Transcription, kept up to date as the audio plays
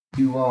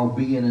You all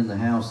being in the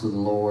house of the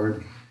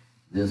Lord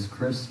this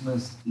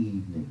Christmas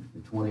evening,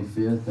 the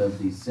 25th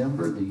of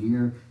December, the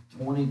year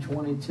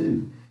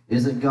 2022.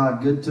 Isn't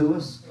God good to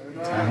us?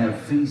 Amen. I have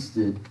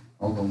feasted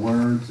on the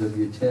words of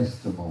your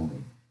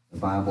testimony. The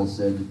Bible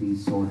said that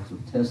these sorts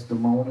of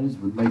testimonies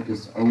would make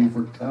us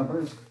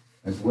overcomers,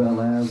 as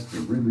well as the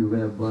ruby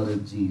red blood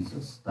of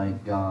Jesus.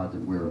 Thank God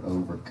that we're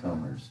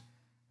overcomers.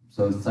 I'm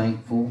so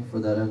thankful for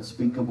that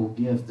unspeakable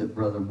gift that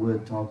Brother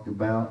Wood talked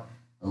about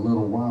a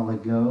little while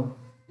ago.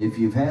 If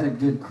you've had a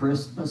good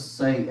Christmas,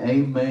 say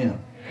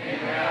amen.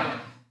 Amen.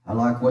 I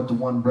like what the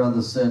one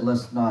brother said,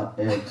 let's not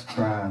edge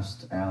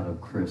Christ out of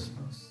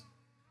Christmas.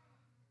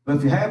 But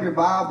if you have your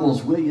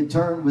Bibles, will you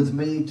turn with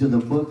me to the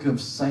book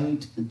of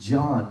St.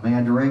 John? May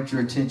I direct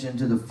your attention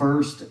to the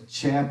first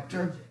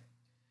chapter?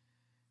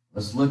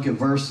 Let's look at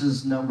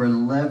verses number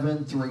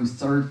 11 through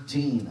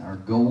 13. Our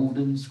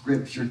golden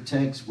scripture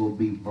text will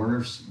be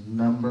verse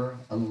number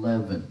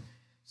 11.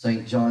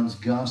 St. John's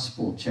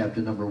Gospel, chapter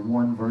number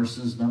 1,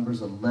 verses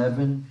numbers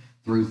 11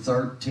 through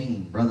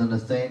 13. Brother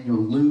Nathaniel,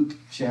 Luke,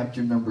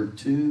 chapter number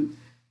 2,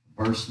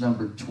 verse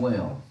number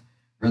 12.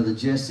 Brother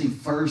Jesse,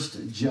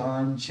 1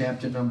 John,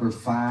 chapter number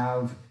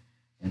 5,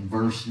 and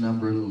verse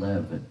number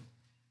 11.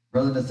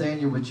 Brother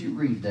Nathaniel, would you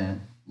read that?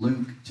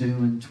 Luke 2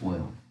 and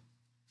 12.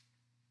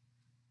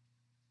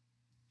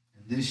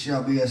 And this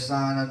shall be a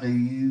sign unto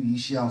you, ye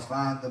shall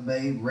find the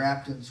babe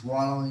wrapped in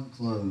swaddling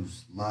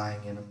clothes,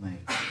 lying in a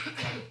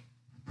manger.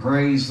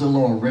 Praise the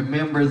Lord.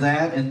 Remember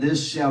that, and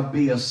this shall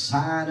be a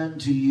sign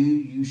unto you.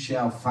 You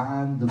shall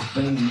find the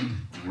babe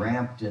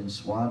wrapped in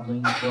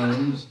swaddling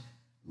clothes,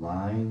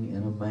 lying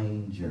in a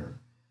manger.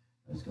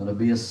 There's going to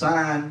be a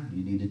sign.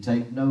 You need to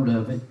take note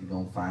of it. You're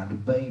going to find a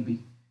baby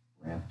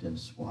wrapped in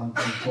swaddling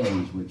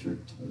clothes, which are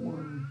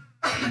torn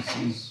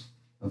pieces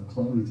of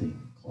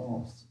clothing,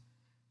 cloth,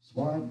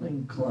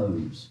 swaddling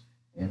clothes.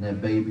 And that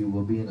baby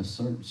will be in a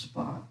certain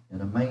spot,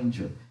 in a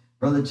manger.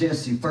 Brother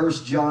Jesse, 1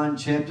 John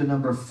chapter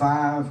number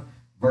 5,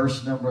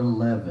 verse number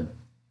 11.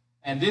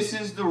 And this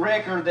is the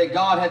record that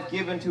God hath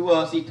given to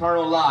us,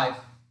 eternal life,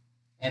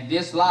 and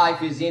this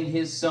life is in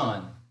his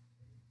Son.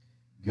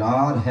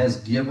 God has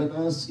given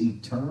us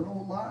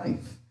eternal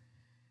life,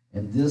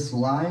 and this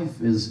life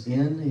is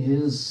in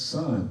his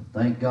Son.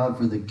 Thank God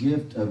for the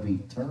gift of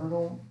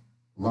eternal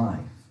life.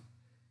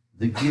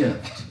 The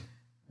gift.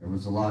 There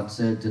was a lot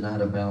said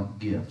tonight about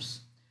gifts.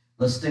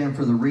 Let's stand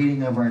for the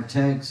reading of our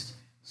text.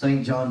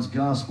 St. John's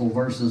Gospel,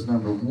 verses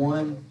number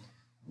 1,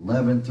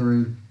 11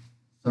 through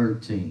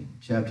 13.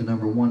 Chapter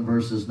number 1,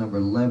 verses number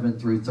 11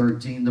 through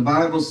 13. The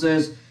Bible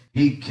says,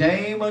 He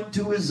came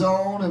unto his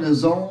own, and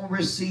his own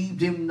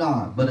received him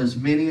not. But as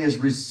many as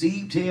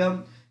received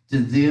him, to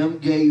them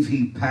gave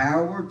he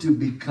power to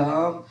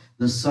become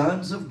the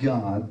sons of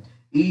God,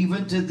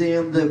 even to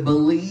them that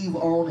believe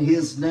on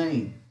his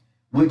name,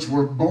 which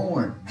were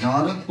born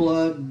not of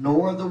blood,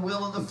 nor the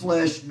will of the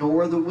flesh,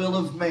 nor the will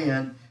of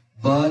man,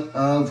 but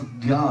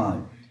of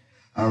God.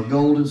 Our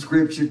golden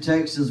scripture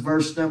text is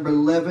verse number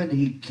 11.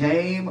 He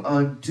came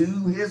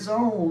unto his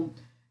own,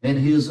 and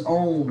his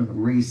own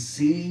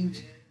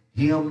received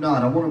him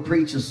not. I want to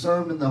preach a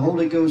sermon the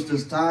Holy Ghost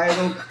has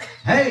titled,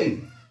 Hey,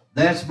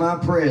 that's my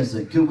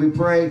present. Could we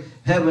pray?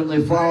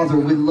 Heavenly Father,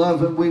 we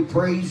love and we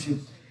praise you.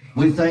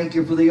 We thank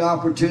you for the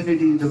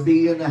opportunity to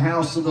be in the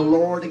house of the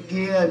Lord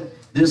again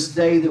this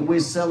day that we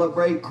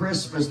celebrate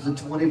Christmas, the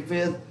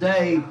 25th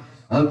day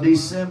of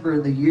December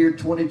in the year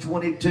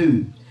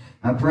 2022.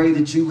 I pray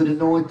that you would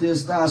anoint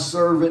this thy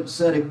servant,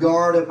 set a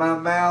guard at my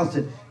mouth,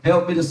 and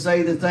help me to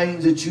say the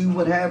things that you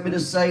would have me to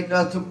say,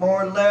 nothing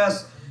more or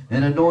less,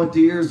 and anoint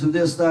the ears of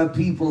this thy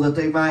people that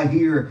they might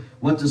hear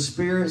what the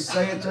Spirit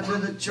saith unto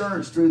the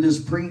church through this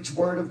preached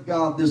word of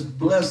God, this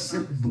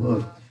blessed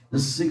book, the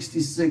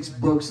 66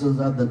 books of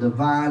the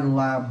divine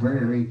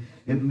library.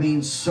 It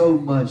means so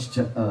much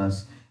to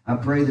us. I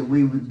pray that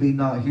we would be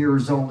not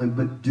hearers only,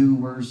 but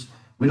doers.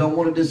 We don't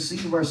want to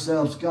deceive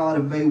ourselves, God,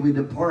 and may we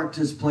depart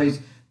this place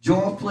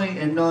joyfully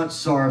and not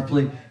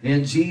sorrowfully.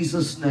 In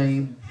Jesus'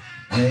 name,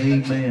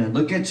 amen.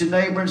 Look at your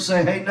neighbor and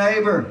say, hey,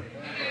 neighbor.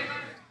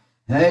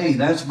 Hey,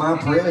 that's my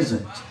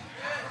present.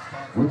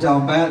 We're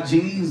talking about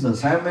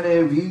Jesus. How many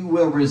of you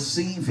will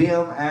receive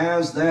him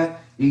as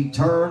that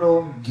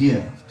eternal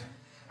gift?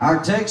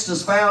 Our text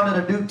is found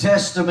in a New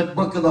Testament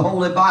book of the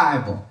Holy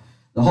Bible.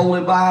 The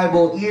Holy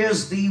Bible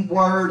is the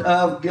Word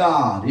of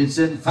God. It's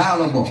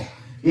infallible,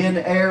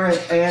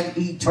 inerrant, and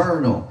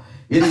eternal.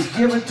 It is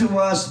given to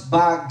us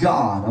by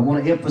God. I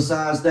want to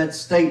emphasize that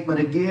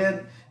statement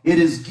again. It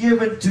is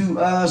given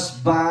to us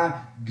by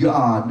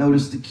God.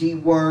 Notice the key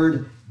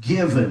word,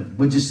 given.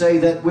 Would you say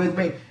that with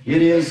me?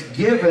 It is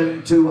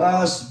given to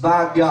us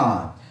by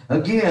God.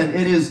 Again,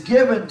 it is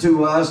given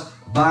to us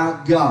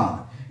by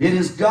God. It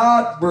is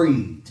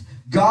God-breathed,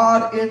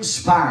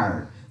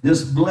 God-inspired.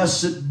 This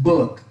blessed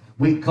book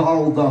we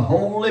call the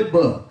Holy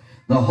Book,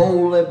 the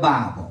Holy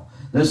Bible.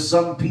 There's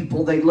some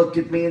people, they look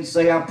at me and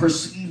say, I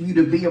perceive you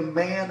to be a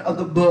man of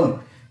the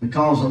book.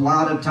 Because a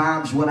lot of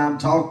times when I'm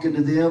talking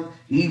to them,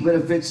 even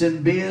if it's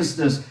in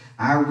business,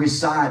 I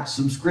recite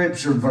some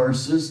scripture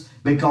verses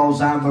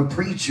because I'm a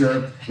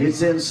preacher.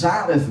 It's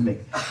inside of me.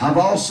 I've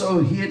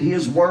also hid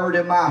his word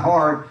in my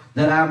heart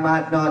that I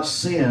might not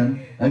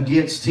sin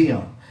against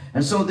him.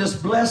 And so this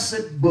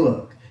blessed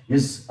book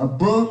is a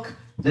book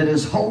that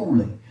is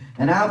holy.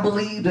 And I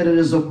believe that it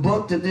is a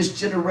book that this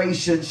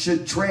generation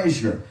should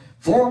treasure.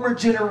 Former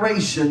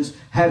generations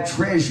have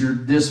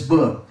treasured this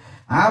book.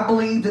 I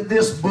believe that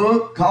this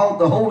book called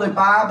the Holy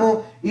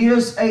Bible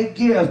is a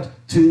gift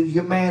to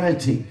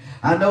humanity.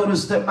 I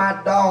noticed that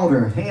my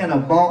daughter, Hannah,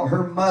 bought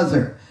her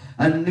mother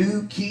a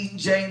new King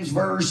James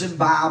Version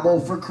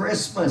Bible for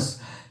Christmas.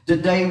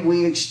 Today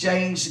we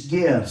exchanged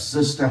gifts.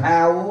 Sister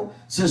Howell,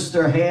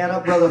 Sister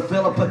Hannah, Brother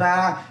Philip and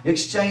I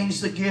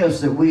exchanged the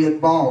gifts that we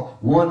had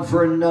bought one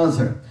for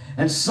another.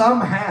 And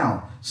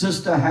somehow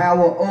Sister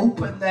Howell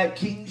opened that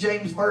King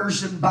James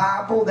Version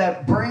Bible,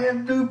 that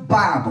brand new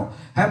Bible.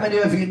 How many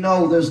of you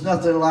know there's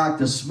nothing like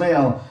the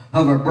smell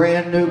of a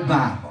brand new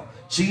Bible?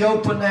 She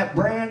opened that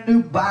brand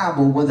new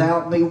Bible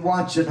without me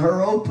watching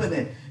her open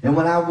it. And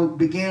when I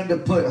began to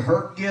put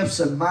her gifts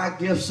and my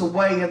gifts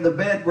away in the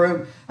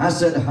bedroom, I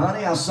said,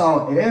 honey, I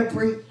saw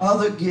every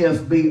other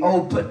gift be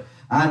open.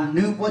 I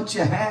knew what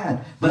you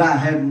had, but I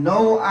had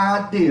no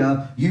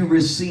idea you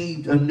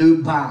received a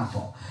new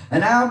Bible.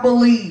 And I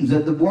believe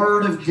that the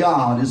Word of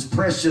God is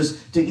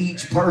precious to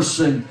each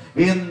person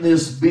in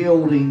this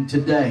building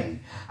today.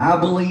 I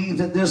believe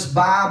that this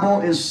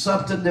Bible is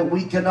something that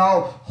we can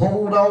all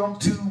hold on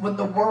to when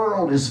the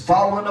world is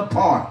falling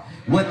apart,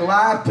 when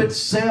life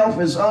itself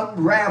is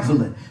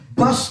unraveling,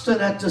 busting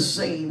at the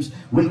seams.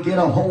 We get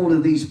a hold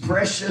of these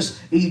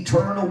precious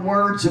eternal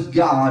words of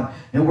God,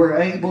 and we're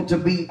able to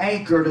be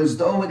anchored as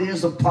though it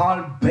is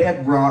upon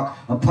bedrock,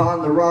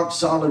 upon the rock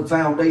solid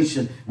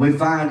foundation we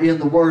find in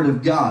the Word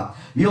of God.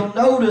 You'll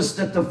notice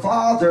that the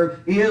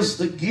Father is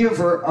the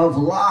giver of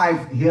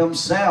life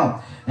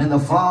himself, and the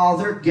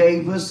Father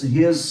gave us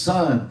his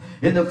Son.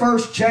 In the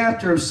first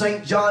chapter of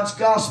St. John's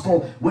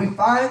Gospel, we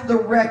find the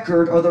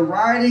record or the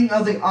writing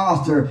of the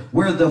author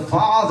where the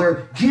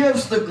Father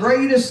gives the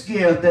greatest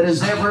gift that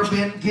has ever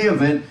been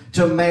given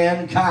to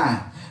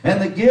mankind.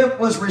 And the gift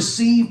was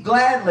received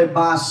gladly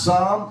by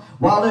some,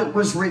 while it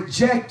was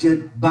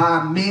rejected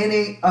by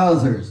many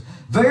others.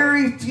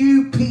 Very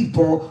few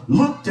people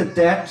looked at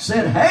that and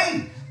said,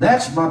 hey,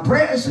 that's my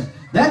present.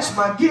 That's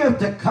my gift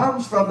that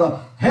comes from the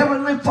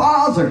Heavenly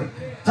Father.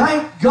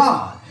 Thank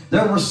God.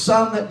 There were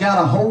some that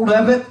got a hold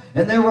of it,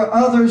 and there were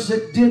others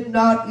that did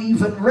not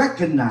even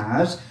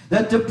recognize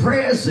that the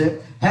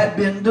present had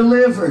been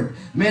delivered.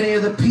 Many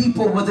of the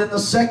people within the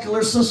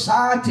secular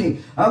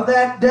society of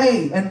that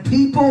day and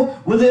people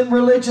within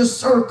religious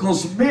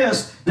circles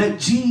missed that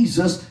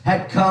Jesus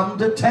had come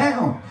to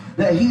town,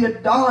 that he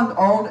had dawned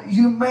on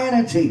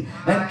humanity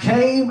and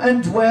came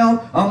and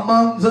dwelt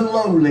among the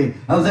lowly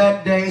of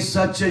that day,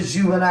 such as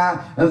you and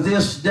I of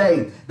this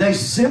day. They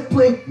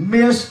simply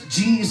missed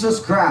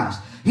Jesus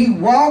Christ. He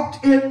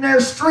walked in their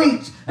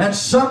streets, and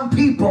some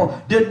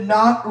people did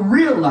not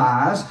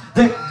realize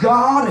that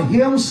God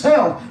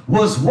himself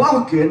was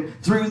walking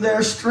through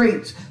their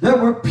streets. There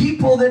were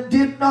people that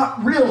did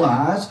not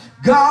realize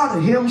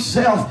God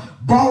himself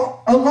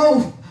bought a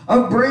loaf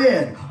of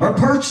bread or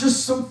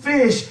purchased some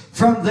fish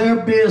from their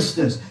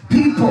business.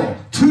 People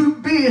too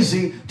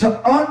busy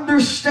to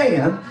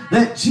understand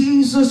that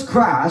Jesus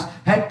Christ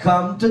had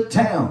come to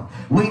town.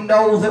 We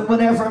know that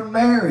whenever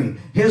Mary,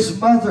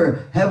 his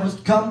mother, had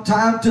come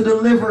time to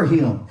deliver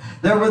him,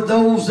 there were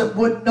those that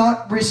would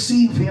not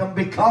receive him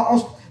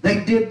because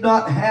they did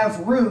not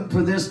have room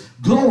for this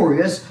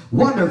glorious,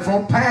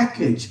 wonderful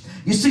package.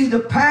 You see, the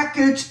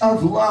package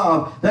of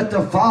love that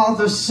the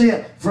Father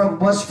sent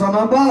was from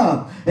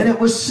above. And it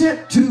was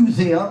sent to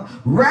them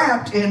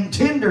wrapped in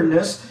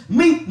tenderness,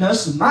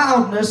 meekness,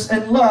 mildness,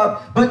 and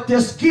love. But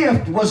this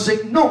gift was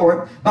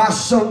ignored by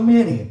so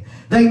many.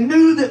 They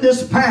knew that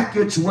this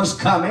package was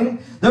coming.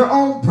 Their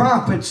own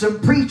prophets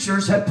and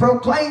preachers had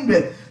proclaimed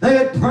it. They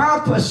had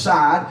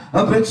prophesied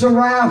of its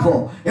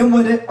arrival. And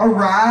when it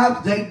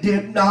arrived, they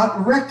did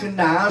not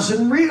recognize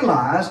and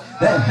realize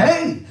that,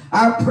 hey,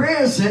 our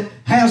present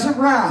has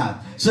arrived.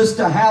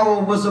 Sister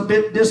Howell was a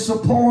bit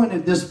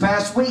disappointed this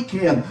past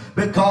weekend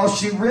because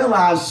she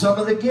realized some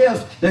of the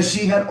gifts that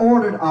she had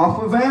ordered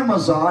off of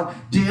Amazon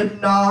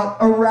did not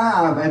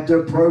arrive at the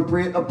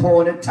appropriate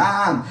appointed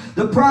time.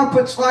 The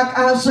prophets like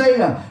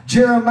Isaiah,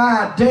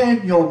 Jeremiah,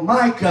 Daniel,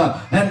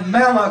 Micah, and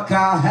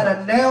Malachi had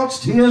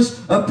announced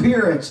his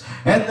appearance,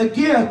 and the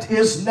gift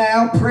is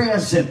now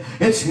present.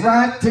 It's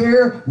right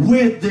there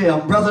with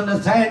them, Brother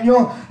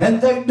Nathaniel, and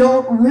they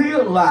don't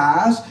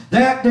realize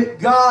that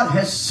God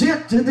has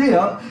sent to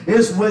them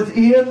is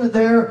within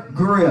their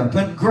grip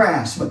and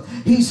grasp.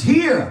 He's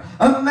here.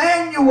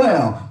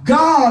 Emmanuel.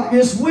 God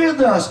is with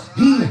us.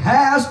 He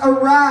has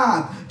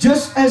arrived.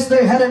 Just as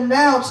they had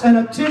announced and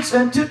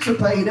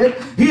anticipated,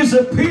 his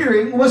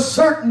appearing was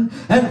certain.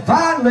 And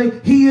finally,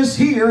 he is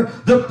here.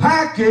 The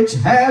package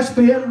has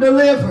been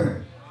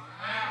delivered.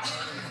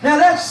 Now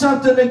that's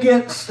something to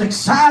get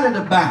excited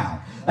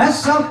about. That's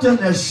something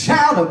to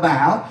shout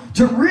about,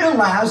 to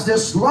realize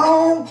this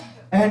long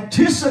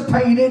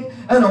anticipated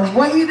and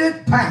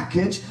awaited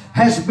package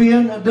has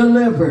been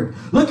delivered.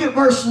 Look at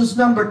verses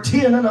number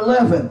 10 and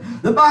 11.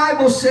 The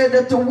Bible said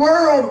that the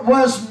world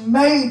was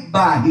made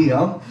by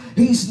him.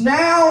 He's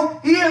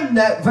now in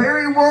that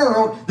very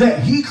world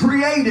that he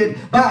created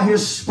by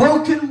his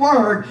spoken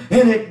word,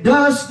 and it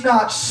does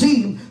not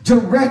seem to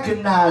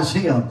recognize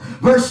him.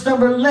 Verse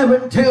number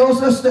 11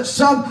 tells us that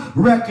some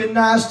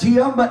recognized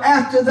him, but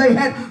after they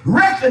had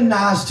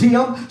recognized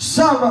him,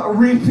 some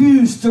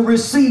refused to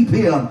receive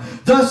him.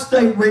 Thus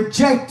they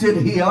rejected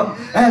him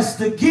as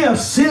the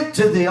gift sent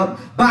to them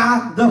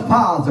by the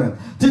Father.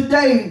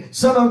 Today,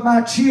 some of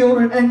my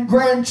children and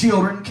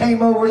grandchildren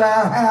came over to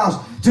our house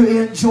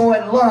to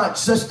enjoy lunch.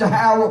 Sister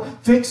Howell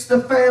fixed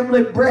the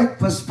family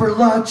breakfast for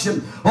lunch,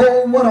 and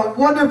oh, what a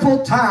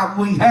wonderful time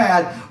we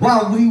had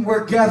while we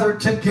were gathered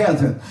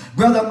together.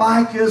 Brother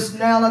Mike is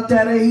now at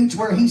that age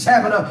where he's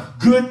having a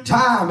good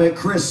time at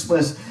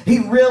Christmas. He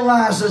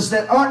realizes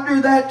that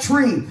under that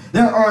tree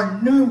there are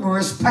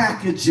numerous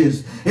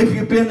packages. If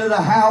you've been to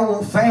the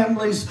Howell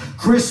family's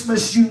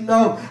Christmas, you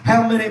know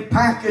how many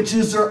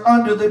packages are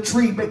under the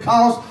tree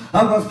because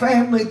of a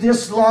family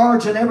this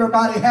large and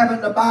everybody having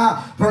to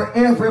buy for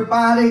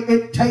everybody.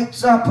 It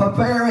takes up a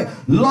very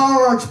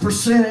large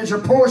percentage or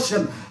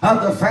portion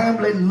of the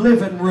family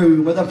living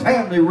room or the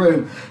family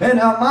room. And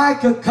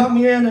Micah come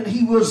in and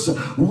he was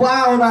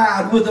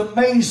wild-eyed with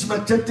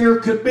amazement that there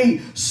could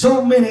be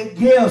so many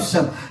gifts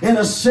in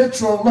a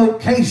central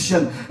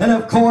location. And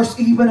of course,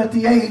 even at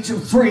the age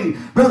of 3,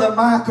 Brother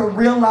Micah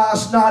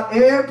realized not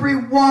every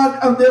one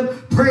of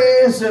them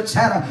presents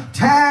had a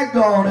tag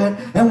on it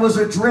and was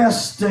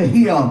addressed to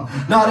him.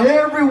 Not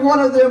every one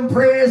of them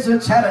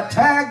presents had a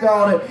tag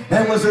on it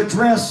and was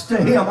addressed to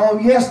him. Oh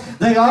yes,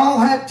 they all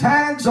had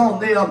tags on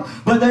them,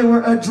 but they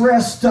were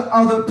addressed to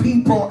other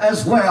people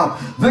as well.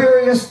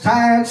 Various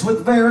tags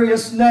with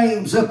various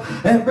names.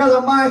 And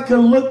Brother Micah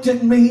looked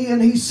at me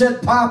and he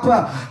said,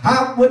 Papa,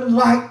 I would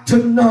like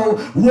to know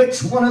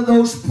which one of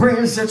those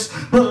presents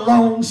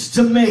belongs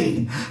to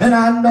me. And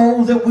I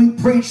know that we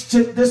preached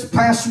it this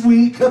past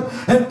week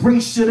and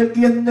preached it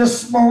again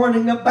this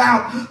morning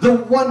about the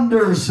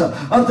wonders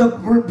of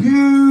the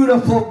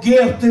beautiful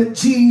gift in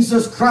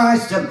Jesus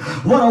Christ, and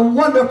what a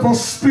wonderful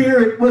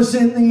spirit was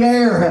in the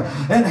air,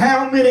 and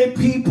how many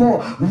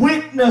people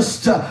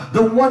witnessed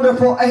the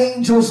wonderful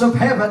angels of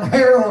heaven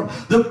herald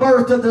the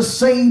birth of the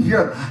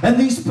Savior. And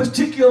these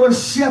particular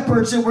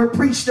shepherds that were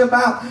preached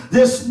about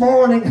this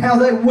morning, how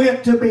they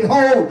went to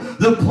behold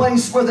the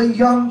place where the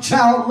young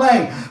child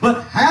lay.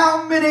 But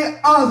how many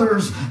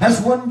others,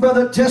 as one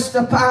brother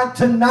testified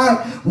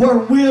tonight, were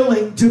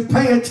willing to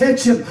pay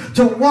attention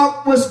to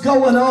what was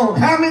going on?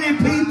 How many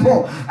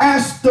people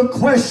asked the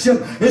question,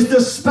 is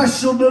this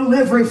special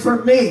delivery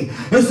for me?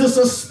 Is this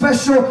a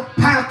special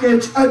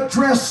package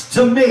addressed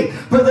to me?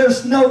 But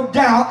there's no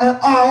doubt at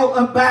all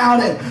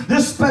about it.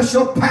 This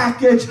special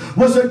package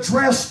was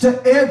addressed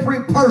to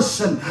every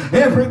person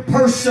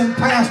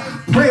past,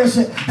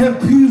 present, and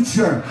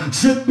future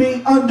should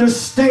be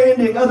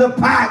understanding of the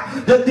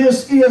fact that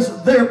this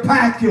is their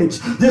package.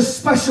 This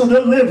special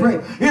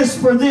delivery is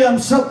for them.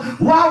 So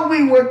while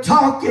we were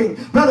talking,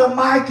 Brother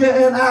Micah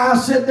and I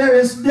said there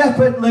is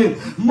definitely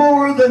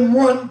more than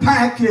one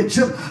package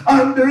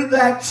under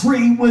that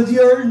tree with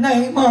your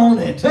name on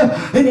it.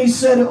 And he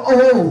said,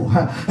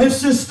 oh, and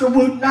Sister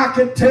Wooten, I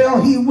could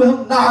tell he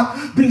will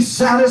not be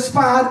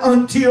satisfied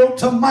until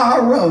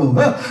tomorrow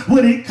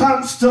when he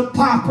comes to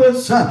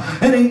Papa's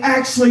and he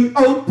actually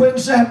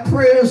opens that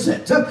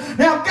present.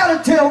 Now I've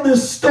got to tell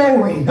this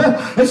story.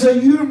 It's a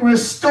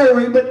humorous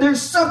story, but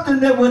there's something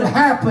that would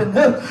happen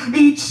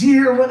each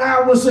year when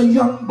I was a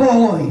young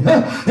boy,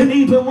 and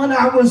even when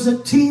I was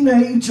a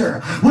teenager.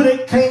 When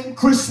it came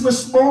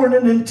Christmas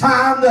morning and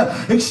time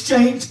to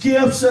exchange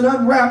gifts and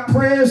unwrap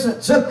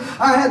presents,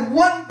 I had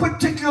one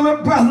particular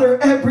brother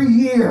every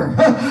year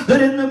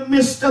that in the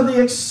midst of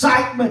the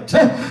excitement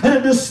and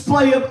a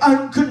display of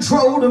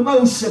uncontrolled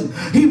emotion,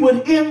 he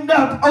would end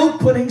up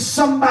opening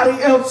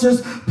somebody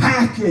else's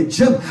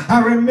package.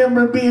 I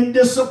remember being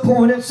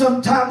disappointed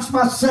sometimes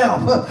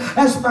myself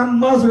as my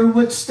mother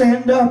would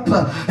stand up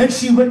and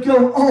she would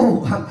go,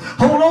 oh,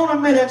 hold on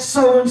a minute,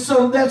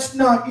 so-and-so, that's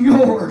not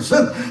yours.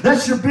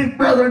 That's your big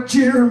brother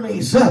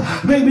Jeremy's.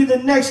 Maybe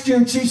the next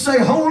year she'd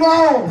say, hold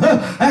on,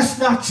 that's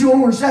not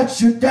yours,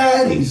 that's your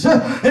daddy's.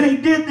 And he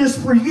did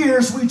this for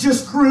years. We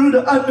just grew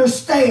to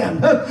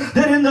understand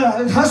that in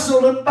the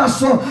hustle and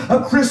bustle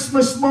of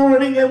Christmas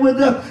morning and with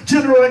the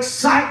general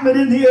excitement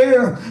in the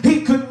air,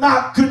 he could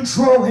not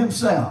control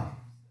himself.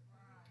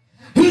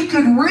 He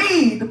could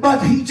read,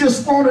 but he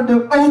just wanted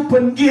to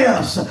open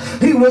gifts.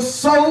 He was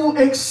so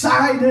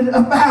excited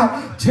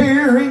about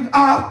tearing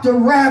off the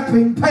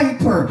wrapping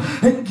paper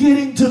and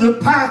getting to the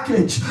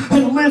package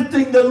and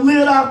lifting the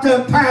lid off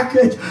that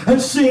package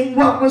and seeing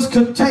what was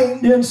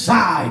contained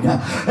inside.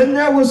 And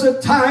there was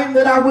a time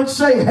that I would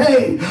say,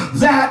 hey,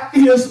 that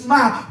is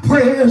my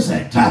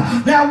present.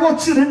 Now I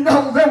want you to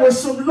know there were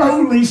some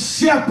lowly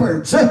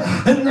shepherds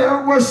and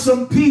there were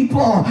some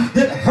people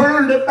that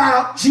heard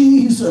about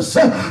Jesus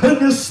and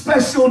this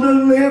special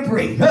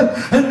delivery.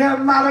 And there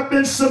might have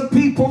been some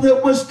people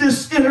that was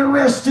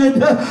disinterested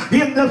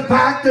in the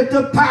fact that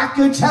the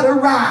package had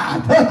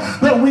arrived.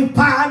 But we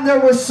find there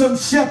were some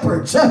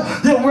shepherds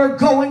that were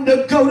going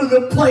to go to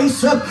the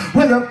place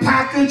where the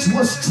package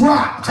was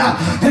dropped.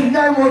 And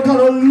they were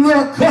going to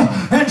look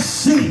and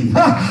see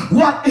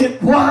what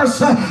it was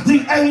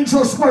the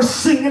angels were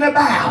singing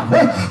about.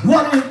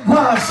 What it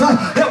was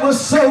that was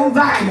so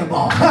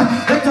valuable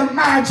that the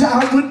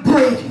Magi would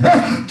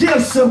bring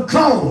gifts of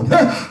gold,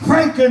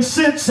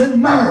 frankincense,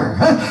 and myrrh.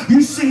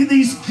 You see,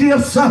 these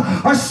gifts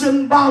are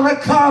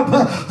symbolic of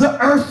the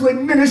earthly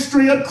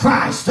ministry of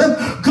Christ.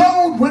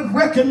 Gold would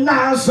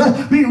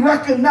be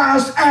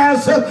recognized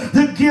as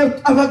the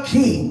gift of a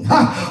king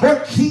or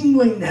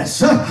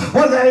kingliness,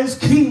 or that is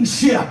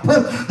kingship.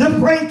 The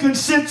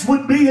frankincense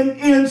would be an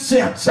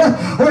incense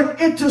or an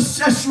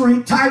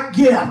intercessory type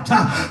gift,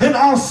 and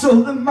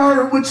also the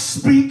myrrh would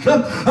speak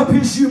of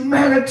his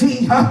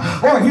humanity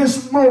or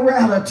his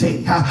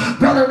morality.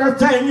 Brother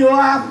Nathaniel,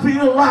 I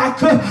feel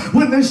like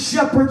when the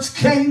shepherds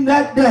came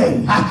that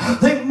day,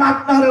 they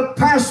might not have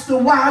passed the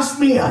wise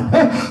men.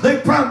 They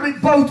probably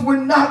both were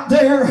not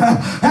there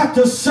at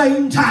the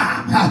same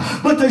time,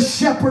 but the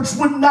shepherds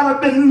would not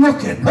have been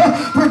looking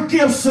for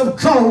gifts of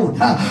gold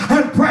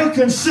and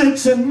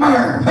frankincense and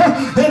myrrh.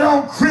 And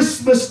on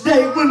Christmas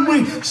Day, when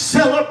we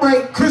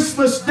celebrate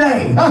Christmas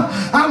Day,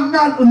 I'm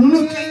not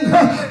looking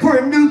for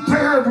a new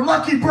pair of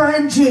Lucky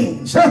Brand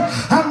jeans.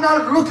 I'm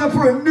not looking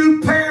for a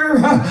new pair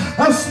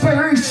of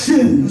Sperry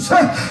shoes.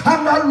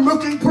 I'm not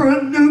looking for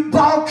a new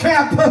ball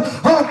cap.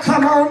 Oh,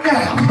 come on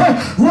now.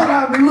 What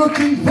I'm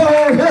looking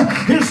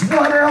for is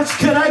what else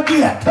can I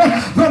get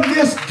from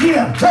this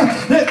gift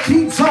that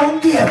keeps on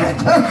giving.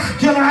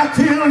 Can I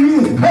tell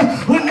you,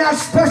 when that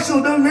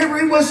special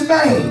delivery was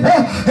made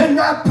and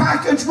that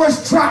package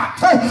was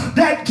dropped,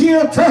 that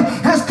gift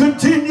has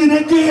continued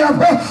to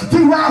give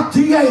throughout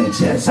the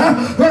ages.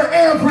 For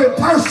every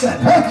person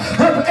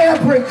of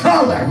every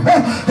color,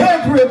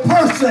 every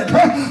person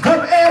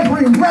of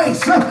every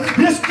race,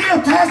 this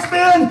gift has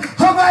been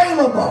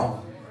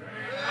available.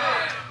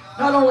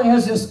 Not only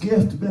has this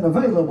gift been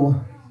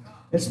available,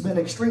 it's been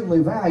extremely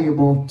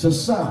valuable to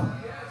some.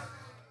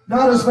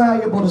 Not as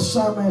valuable to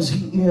some as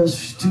he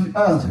is to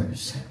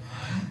others.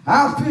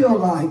 I feel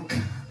like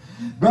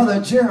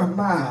Brother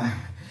Jeremiah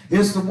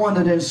is the one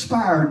that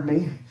inspired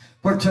me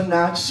for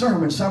tonight's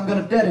sermon. So I'm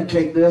going to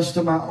dedicate this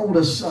to my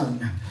oldest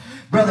son,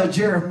 Brother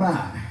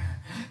Jeremiah.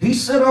 He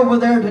sat over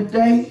there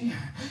today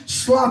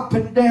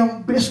slopping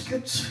down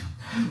biscuits,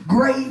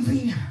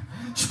 gravy,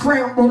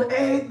 scrambled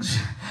eggs.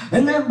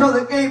 And then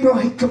Brother Gabriel,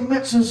 he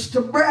commences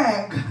to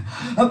brag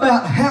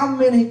about how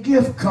many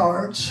gift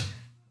cards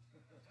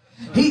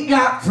he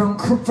got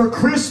for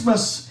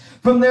Christmas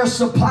from their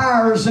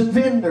suppliers and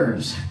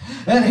vendors.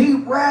 And he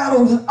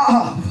rattled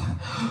off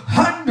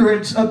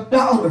hundreds of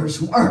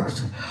dollars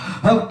worth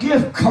of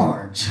gift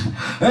cards.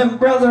 And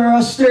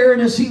Brother stared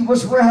as he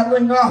was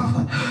rattling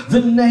off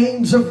the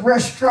names of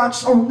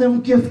restaurants on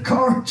them gift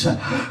cards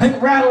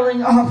and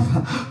rattling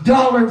off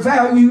dollar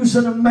values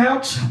and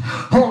amounts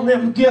on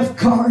them gift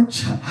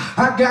cards.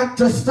 I got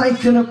to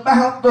thinking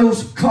about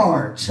those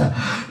cards.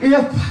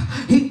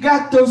 If he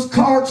got those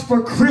cards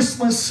for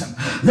Christmas,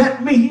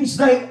 that means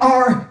they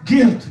are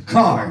gift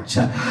cards.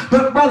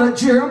 But Brother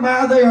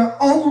Jeremiah, they are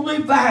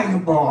only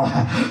valuable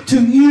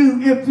to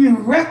you if you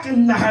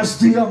recognize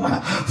them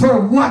for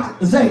what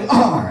they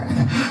are.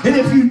 And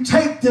if you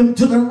take them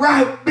to the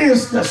right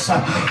business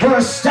or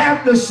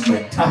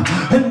establishment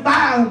and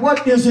buy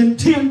what is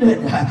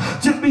intended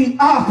to be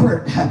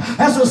offered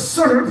as a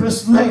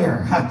service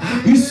there.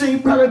 You see,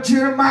 Brother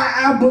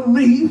Jeremiah, I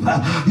believe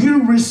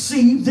you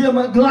received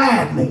them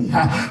gladly,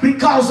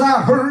 because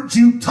I heard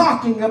you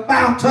talking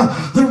about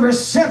the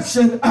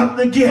reception of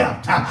the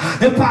gift.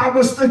 If I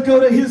was to go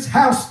to his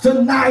house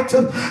tonight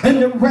and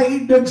to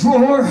raid the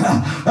drawer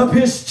of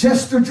his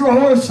chest of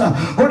drawers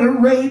or to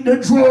raid the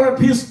drawer of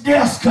his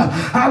desk,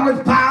 I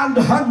would find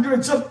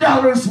hundreds of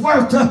dollars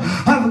worth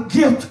of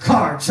gift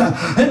cards.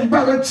 And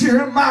Brother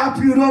Jeremiah,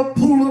 if you don't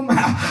pull them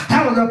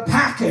out of the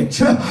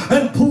package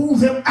and pull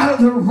them out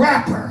of the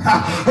wrapper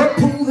or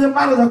pull them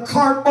out of the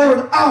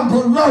cardboard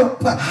envelope,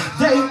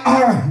 they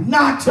are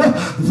not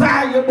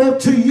valuable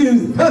to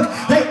you.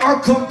 They are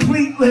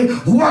completely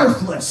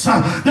worthless.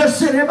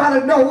 Does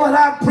anybody know what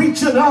I'm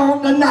preaching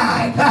on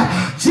tonight?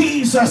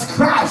 Jesus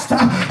Christ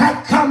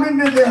had come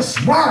into this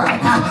world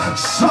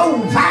so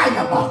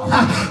valuable,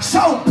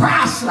 so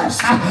priceless,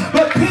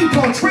 but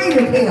people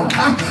treated him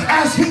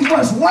as he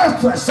was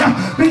worthless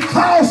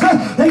because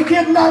they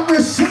did not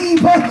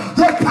receive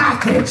the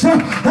package.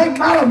 They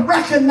might have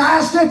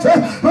recognized it,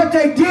 but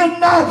they did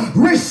not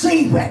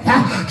receive it.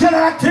 Can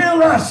I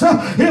tell us,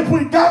 if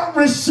we don't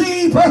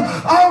receive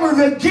all of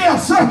the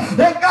gifts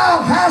that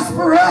God has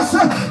for us,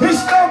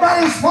 it's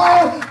nobody's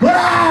fault but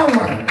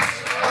ours.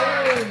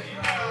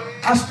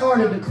 I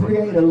started to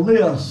create a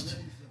list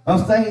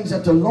of things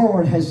that the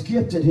Lord has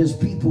gifted his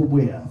people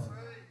with.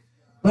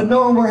 But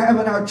knowing we're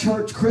having our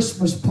church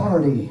Christmas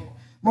party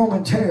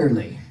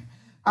momentarily,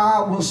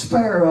 I will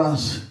spare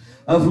us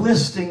of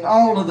listing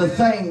all of the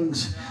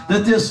things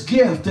that this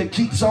gift that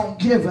keeps on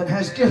giving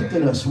has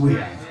gifted us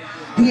with.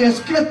 He has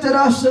gifted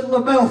us in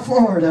LaBelle,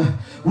 Florida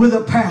with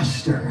a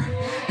pastor.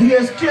 He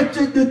has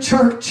gifted the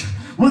church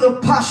with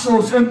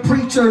apostles and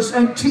preachers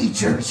and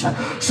teachers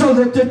so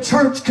that the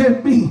church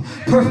can be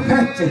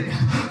perfected,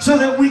 so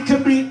that we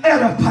can be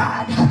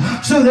edified,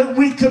 so that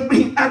we can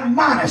be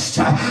admonished.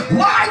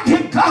 Why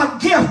did God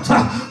gift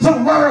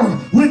the world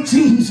with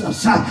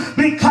Jesus?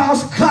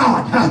 Because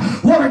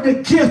God wanted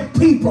to gift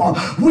people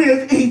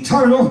with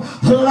eternal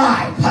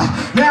life.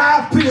 Now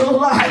I feel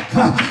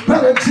like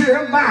Brother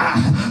Jeremiah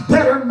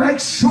better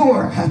make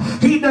sure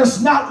he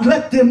does not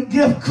let them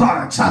gift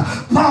cards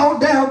fall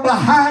down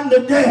behind the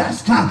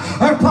desk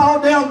or fall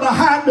down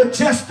behind the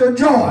chest of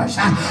drawers.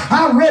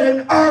 I read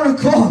an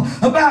article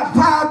about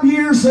 5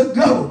 years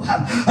ago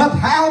of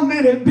how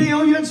many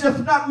billions, if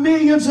not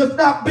millions, if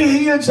not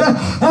billions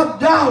of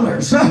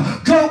dollars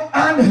go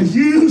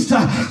unused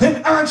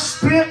and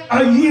unspent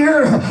a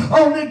year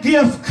on the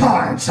gift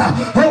cards.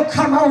 Oh,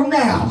 come on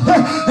now.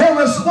 There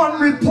was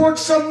one report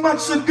some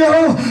months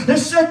ago that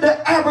said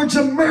the average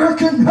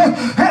American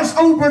has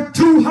over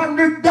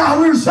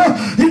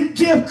 $200 in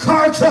gift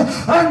cards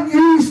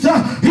unused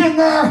in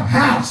their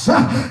house.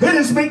 It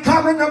is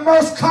becoming the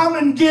most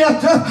common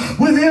gift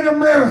within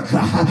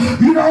America.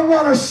 You don't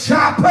want to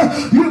shop,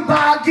 you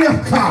buy a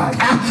gift card.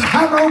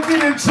 I'm going to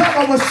get in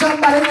trouble with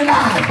somebody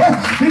tonight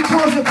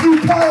because if you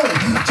play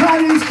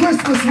Chinese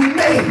Christmas with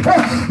me,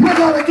 you're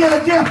going to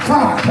get a gift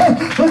card.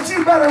 But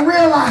you better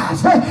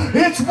realize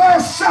it's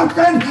worth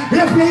something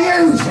if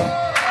you use it.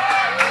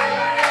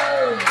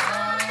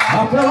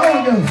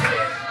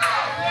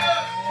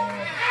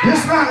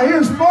 This right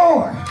here's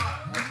more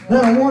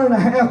than a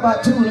 1.5 by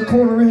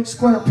 2.25 inch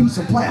square piece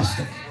of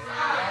plastic.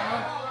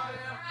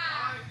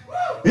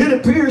 It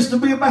appears to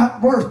be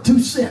about worth 2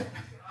 cents.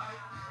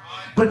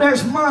 But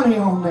there's money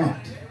on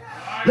that.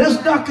 There's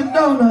Dunkin'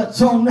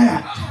 Donuts on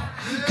that.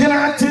 Can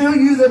I tell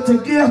you that the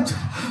gift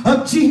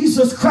of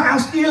Jesus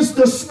Christ is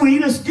the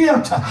sweetest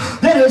gift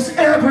that has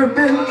ever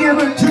been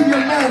given to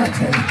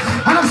humanity?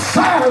 I'm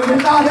sorry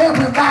that not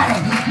everybody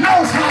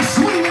knows how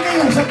sweet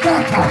it is a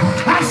gift.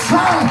 I'm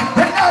sorry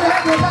that not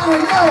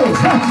everybody knows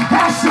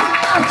how sweet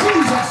our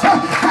Jesus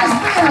has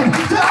been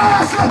to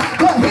us,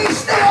 but he's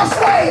still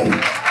sweet.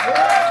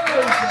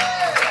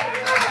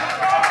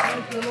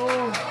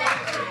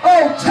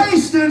 Oh,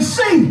 taste and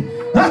see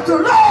that the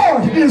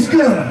Lord is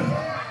good.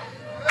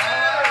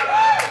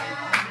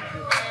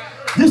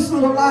 This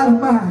little light of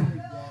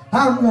mine,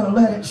 I'm going to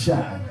let it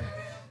shine.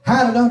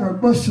 Hide it under a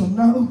bushel?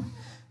 No.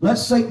 Let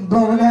Satan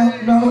blow it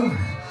out? No.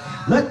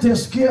 Let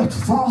this gift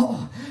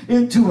fall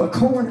into a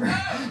corner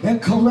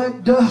and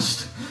collect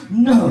dust?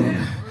 No.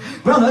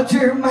 Brother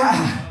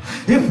Jeremiah,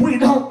 if we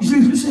don't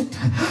use it,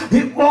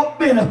 it won't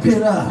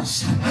benefit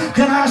us.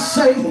 Can I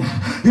say,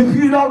 if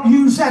you don't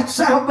use that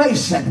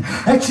salvation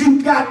that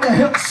you've got to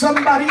help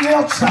somebody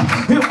else,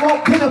 it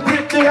won't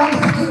benefit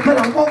them,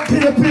 but it won't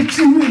benefit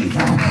you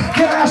either.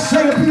 Can I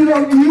say, if you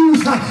don't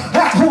use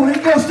that Holy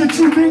Ghost that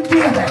you've been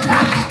given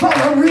for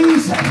a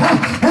reason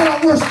and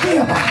it was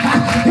given,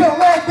 it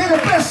won't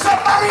benefit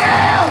somebody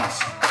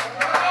else.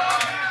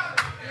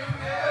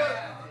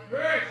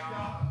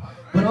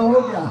 But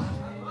oh God,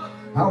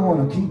 I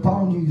want to keep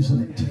on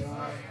using it.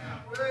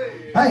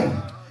 Hey,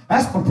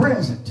 that's my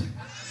present.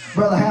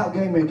 Brother Hal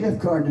gave me a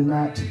gift card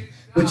tonight,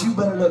 but you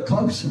better look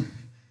closer.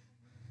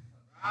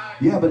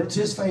 Yeah, but it's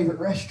his favorite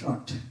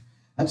restaurant.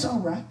 That's all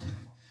right.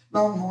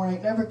 Longhorn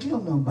ain't never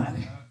killed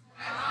nobody.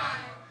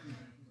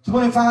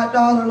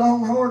 $25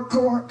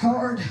 Longhorn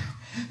card,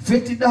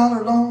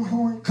 $50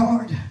 Longhorn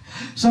card.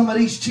 Some of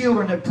these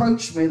children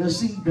approached me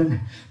this evening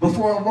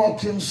before I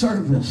walked in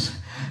service.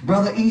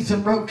 Brother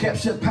Ethan Roquette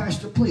said,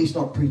 Pastor, please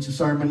don't preach a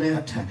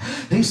sermonette.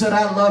 He said,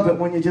 I love it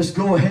when you just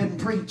go ahead and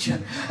preach it.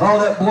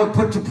 Oh, that boy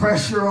put the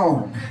pressure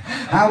on.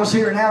 I was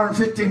here an hour and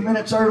 15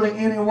 minutes early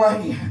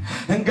anyway,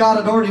 and God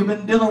had already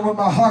been dealing with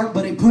my heart,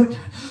 but he put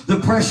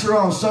the pressure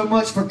on. So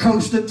much for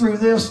coasting through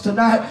this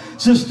tonight.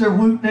 Sister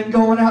Wooten and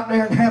going out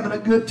there and having a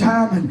good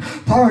time and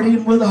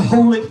partying with the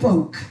holy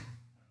folk.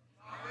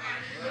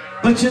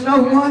 But you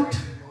know what?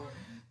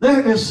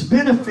 There is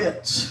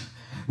benefits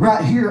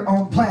right here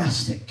on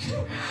plastic.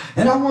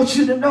 And I want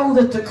you to know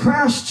that the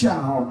Christ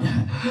child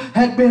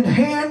had been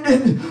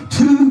handed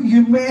to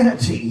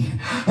humanity.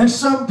 And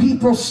some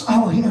people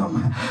saw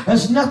him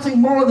as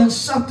nothing more than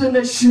something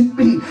that should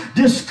be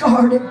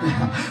discarded.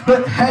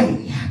 But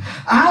hey,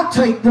 I'll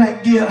take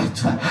that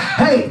gift.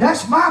 Hey,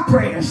 that's my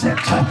present.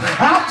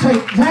 I'll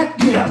take that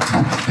gift.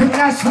 And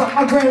that's what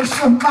my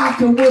grandson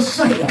Michael was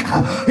saying.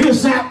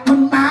 Is that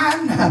one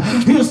mine?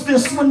 Is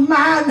this one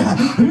mine?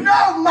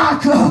 No,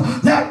 Michael,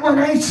 that one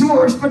ain't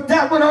yours, but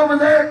that one over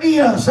there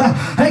is.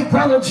 Hey,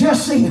 Brother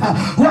Jesse,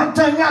 one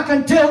thing I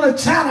can tell the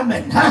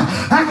Chinaman,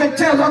 I can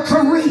tell the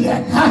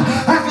Korean,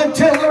 I can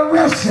tell the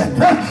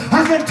Russian,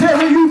 I can tell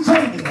the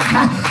Ukrainian,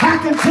 I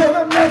can tell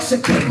the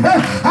Mexican,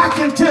 I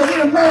can tell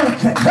the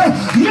American.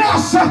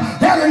 Yes,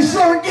 that is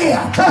your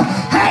gift.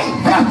 Hey,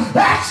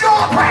 that's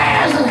your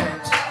present.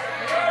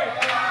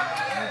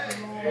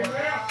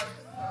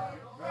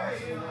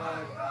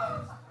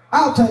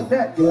 I'll take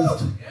that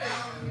gift.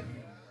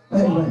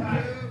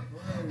 Amen.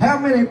 How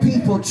many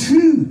people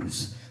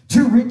choose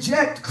to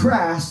reject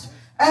Christ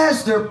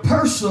as their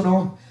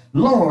personal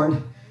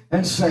Lord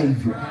and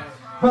Savior?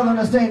 Brother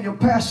Nathaniel,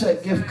 pass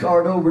that gift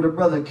card over to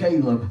Brother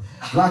Caleb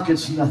like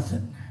it's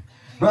nothing.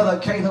 Brother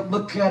Caleb,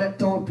 look at it,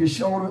 throw up your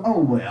shoulder.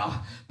 Oh,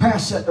 well.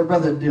 Pass that to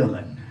Brother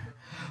Dylan.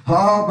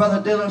 Oh,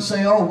 Brother Dylan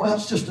say, oh, well,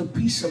 it's just a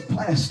piece of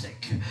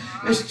plastic.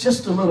 It's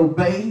just a little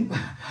babe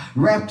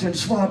wrapped in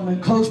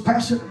swaddling clothes.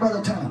 Pass it to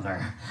Brother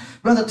Tyler.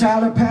 Brother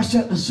Tyler, pass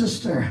that to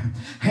Sister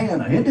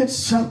Hannah. Isn't it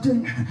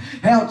something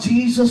how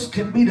Jesus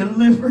can be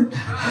delivered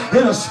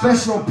in a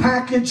special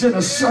package in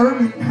a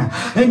sermon,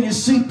 and you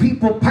see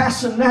people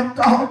passing that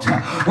thought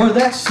or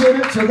that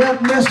sentence or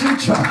that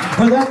message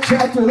or that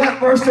chapter, that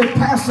verse, they're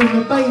passing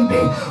the baby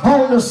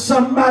on to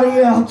somebody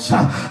else.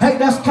 Hey,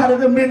 that's kind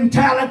of the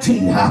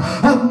mentality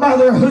of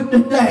motherhood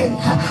today.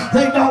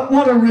 They don't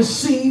want to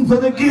receive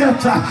the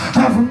gift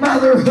of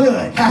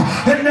motherhood.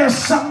 And there's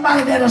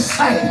somebody that'll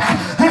say,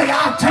 hey,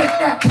 I'll take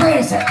that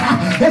present.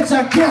 It's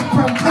a gift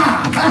from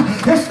God.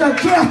 It's the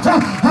gift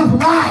of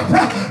life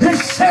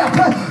itself.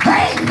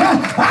 Hey,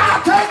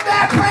 I'll take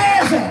that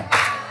present.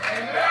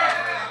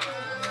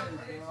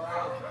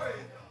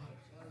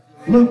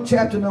 Luke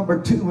chapter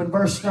number 2 and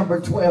verse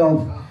number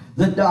 12.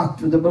 The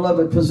doctor, the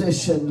beloved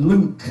physician,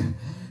 Luke,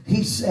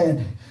 he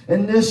said,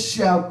 and this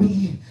shall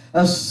be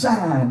a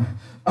sign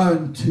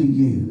unto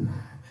you.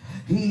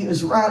 He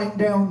is writing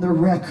down the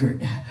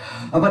record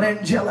of an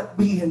angelic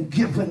being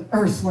giving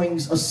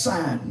earthlings a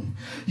sign.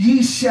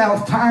 Ye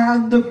shall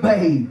find the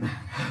babe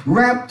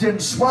wrapped in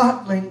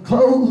swaddling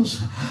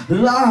clothes,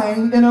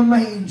 lying in a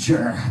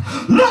manger.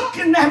 Look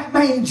in that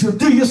manger.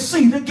 Do you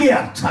see the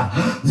gift?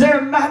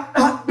 There might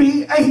not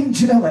be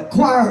angelic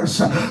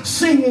choirs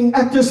singing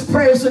at this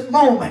present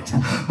moment,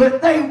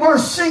 but they were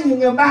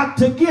singing about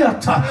the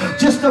gift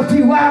just a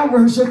few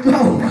hours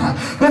ago.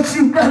 But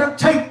you better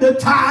take the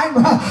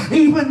time,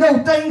 even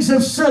though things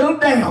have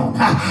settled down.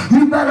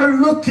 You better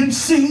look and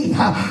see.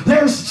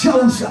 There's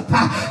Joseph,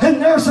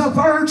 and there's a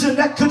virgin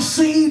that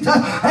conceived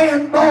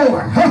and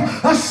bore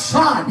a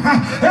son.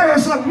 There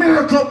is a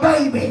miracle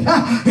baby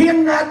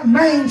in that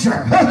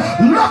manger.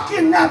 Look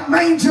in that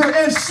manger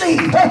and see.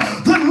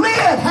 The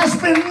lid has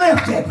been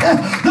lifted.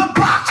 The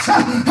box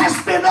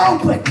has been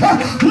opened.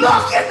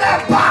 Look in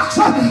that box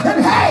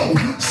and hey,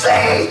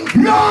 see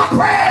your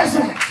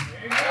present.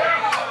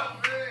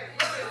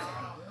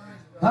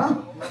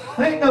 Huh?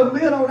 There ain't no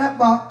lid on that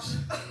box.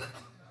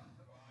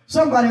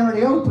 Somebody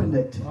already opened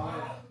it.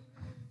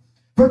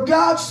 For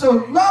God so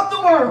loved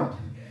the world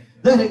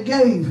that He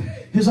gave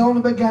His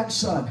only begotten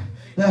Son,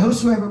 that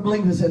whosoever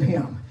believeth in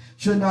Him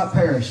should not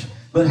perish,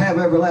 but have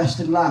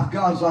everlasting life.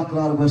 God's like a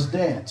lot of us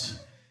dads.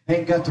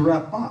 Ain't got the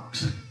right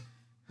box.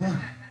 Huh?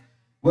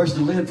 Where's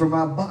the lid for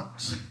my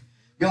box?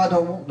 God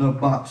don't want no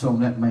box on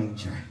that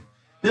manger.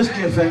 This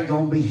gift ain't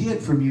going to be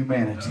hid from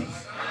humanity.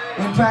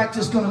 In fact,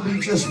 it's going to be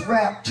just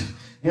wrapped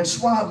in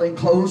swaddling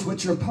clothes,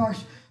 which are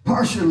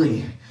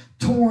partially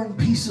torn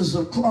pieces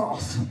of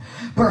cloth.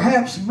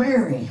 Perhaps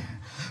Mary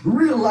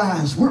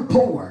realized we're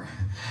poor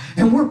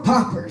and we're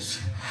paupers,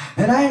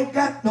 and I ain't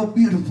got no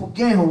beautiful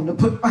gown to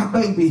put my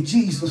baby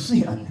Jesus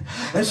in.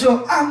 And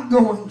so I'm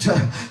going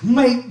to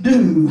make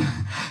do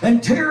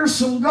and tear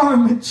some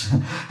garments.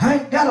 I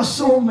ain't got a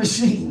sewing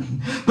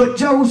machine, but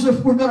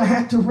Joseph, we're going to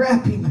have to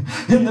wrap him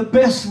in the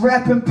best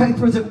wrapping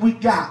paper that we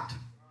got.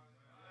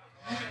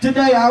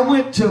 Today I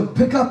went to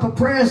pick up a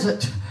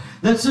present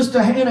that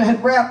Sister Hannah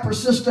had wrapped for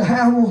Sister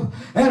Howell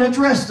and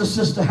addressed to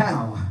Sister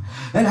Howell.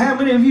 And how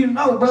many of you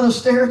know Brother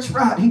Sterrett's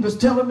right? He was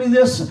telling me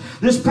this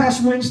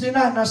past Wednesday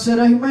night, and I said,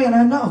 amen,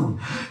 I know.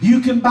 You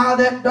can buy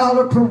that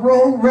 $1 per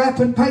roll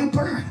wrapping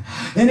paper,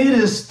 and it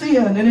is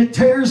thin and it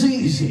tears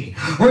easy.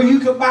 Or you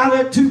can buy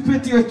that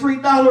 $2.50 or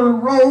 $3 a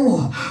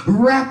roll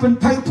wrapping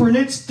paper, and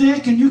it's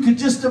thick, and you can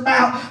just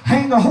about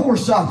hang a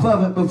horse off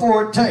of it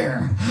before it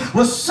tears.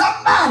 Well,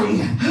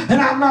 somebody,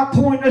 and I'm not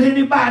pointing at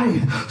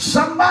anybody,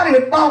 somebody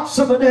had bought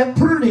some of that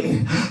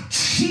pretty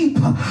cheap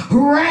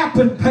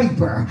wrapping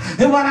paper.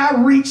 And when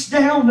I reached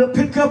down to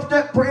pick up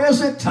that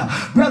present,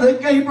 Brother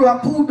Gabriel, I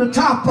pulled the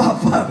top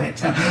off of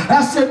it.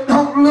 I said,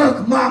 don't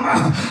look,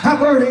 Mama.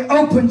 I've already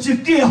opened your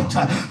gift.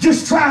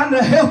 Just trying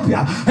to help you.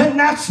 And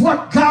that's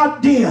what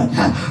God did.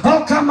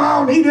 Oh, come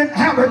on. He didn't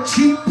have a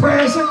cheap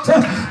present.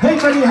 Hey,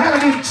 but he had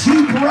it in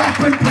cheap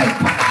wrapping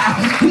paper.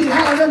 He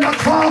had it in the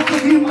cloth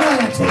of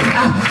humanity.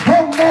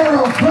 Oh,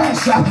 moral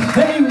flesh.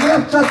 And he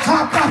ripped the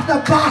top off the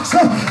box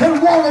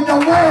and wanted the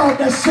world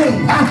to see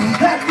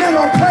that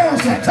little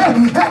present,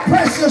 that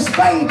precious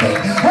baby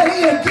that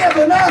he had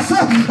given us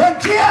a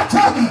gift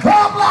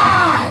of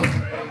life.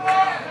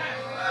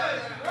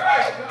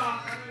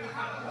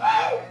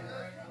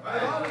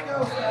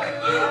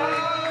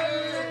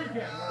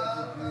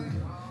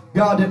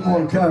 God didn't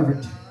want to cover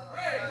it.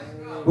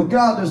 With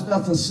God, there's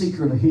nothing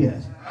secret or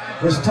hid.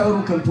 It's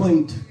total,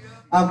 complete.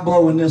 I'm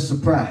blowing this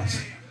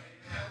surprise.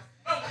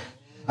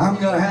 I'm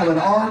going to have an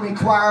army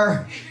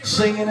choir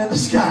singing in the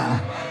sky.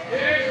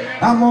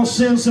 I'm going to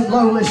send some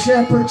lowly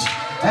shepherds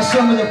as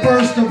some of the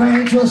first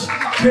evangelists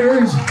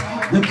carries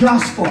the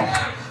gospel.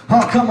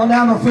 Oh, come on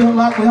now, I feel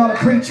like we ought to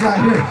preach right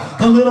here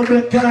a little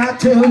bit. Can I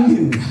tell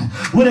you,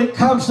 when it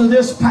comes to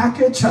this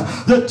package,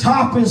 the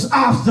top is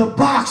off the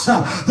box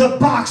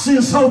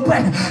is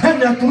open, and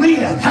the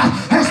lid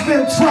has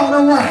been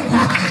thrown away.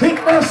 It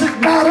doesn't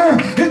matter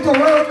if the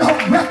world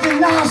don't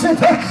recognize it,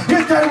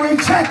 if they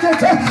reject it,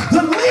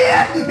 the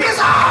lid is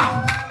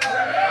off.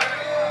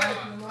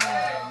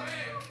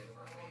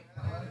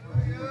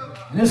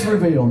 And it's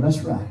revealed, that's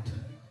right.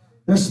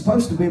 There's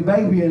supposed to be a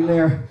baby in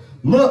there.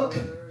 Look,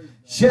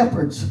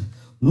 shepherds,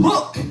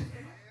 look,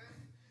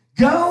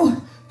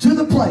 go to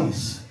the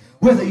place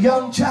where the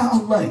young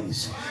child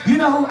lays. You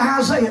know,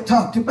 Isaiah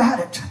talked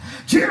about it.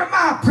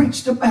 Jeremiah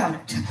preached about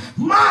it.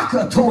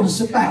 Micah told us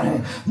about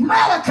it.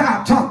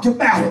 Malachi talked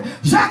about it.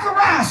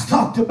 Zacharias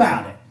talked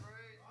about it.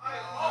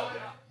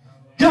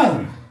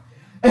 Go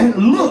and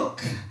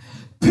look,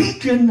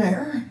 peek in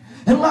there,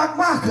 and like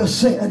Micah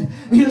said,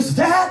 is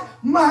that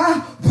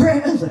my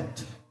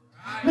present?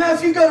 Now,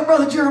 if you go to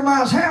Brother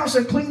Jeremiah's house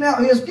and clean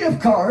out his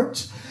gift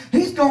cards,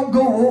 he's going to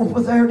go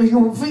over there to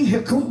your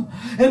vehicle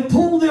and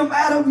pull them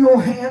out of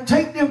your hand,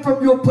 take them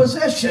from your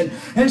possession,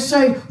 and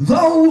say,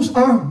 those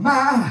are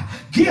my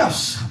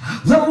gifts.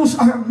 Those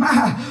are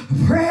my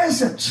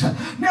presents.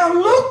 Now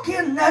look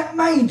in that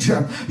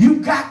manger.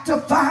 You got to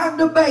find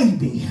a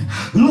baby.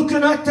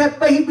 Looking at that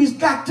baby's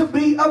got to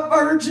be a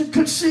virgin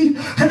conceived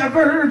and a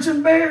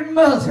virgin bearing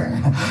mother.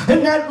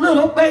 And that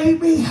little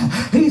baby,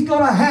 he's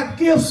going to have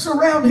gifts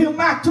around him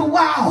after a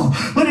while,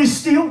 but he's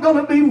still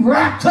going to be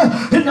wrapped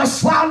in the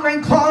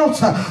swaddling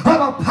cloths of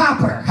a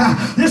pauper.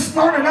 This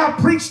morning I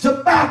preached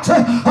about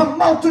a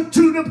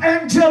multitude of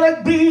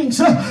angelic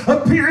beings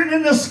appearing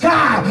in the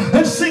sky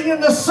and singing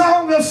the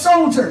song of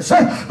soldiers.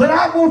 But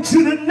I want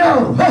you to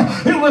know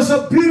it was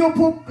a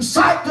beautiful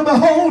sight to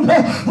behold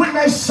when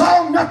they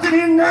saw nothing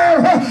in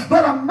there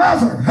but a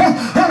mother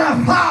and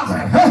a father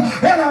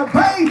and a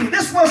baby.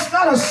 This was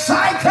not a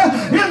sight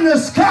in the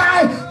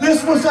sky.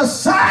 This was a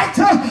sight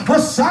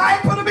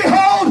for to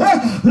behold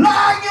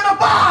lying in a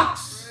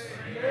box.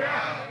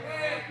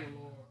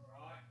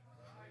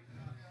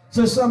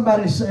 So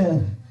somebody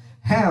said,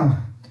 how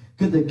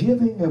could the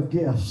giving of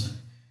gifts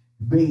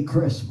be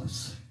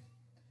Christmas?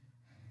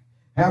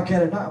 How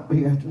can it not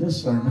be after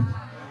this sermon?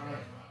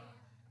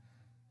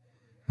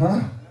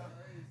 Huh?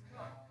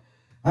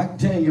 I can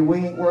tell you, we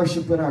ain't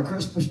worshiping our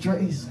Christmas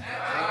trees.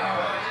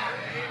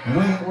 And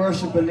we ain't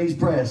worshiping these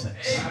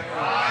presents.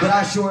 But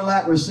I sure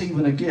like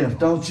receiving a gift,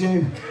 don't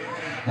you?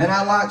 And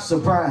I like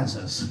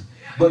surprises.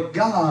 But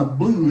God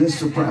blew this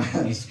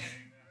surprise.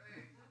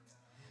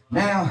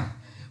 Now,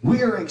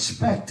 we are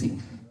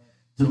expecting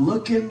to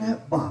look in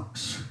that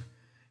box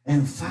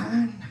and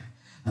find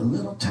a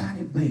little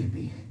tiny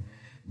baby.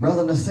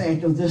 Brother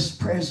Nathaniel, this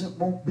present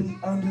won't be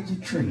under the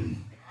tree.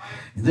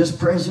 This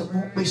present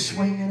won't be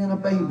swinging in a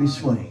baby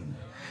swing.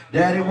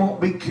 Daddy won't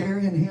be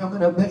carrying him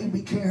in a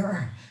baby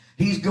carrier.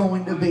 He's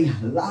going to be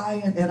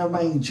lying in a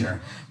manger,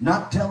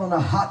 not telling a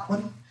hot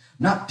one,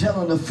 not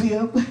telling a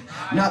fib,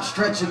 not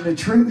stretching the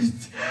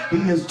truth.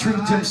 He is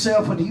truth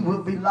himself, and he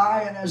will be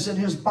lying as in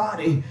his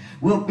body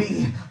will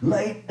be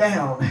laid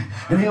down,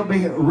 and he'll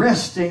be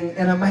resting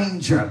in a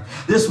manger.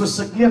 This was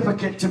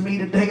significant to me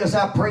today as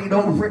I prayed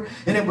over it,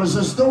 and it was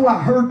as though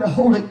I heard the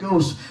Holy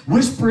Ghost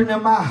whispering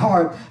in my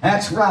heart,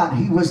 that's right,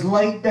 he was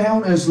laid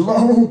down as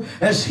low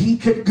as he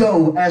could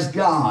go as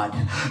God.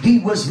 He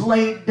was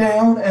laid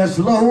down as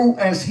low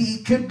as he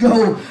could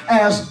go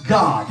as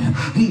God.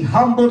 He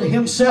humbled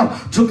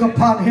himself, took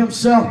upon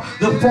himself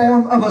the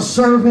form of a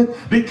servant,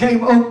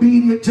 became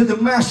obedient to the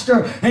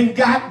master, and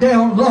got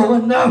down low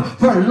enough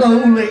for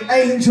lowly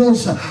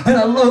angels and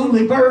a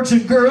lowly virgin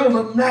girl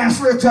of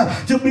Nazareth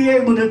to be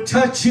able to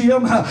touch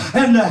him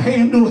and to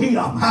handle him.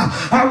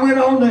 I went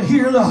on to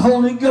hear the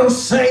Holy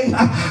Ghost say,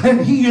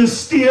 and he is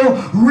still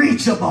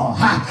reachable.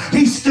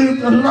 He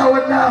stooped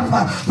low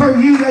enough for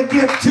you to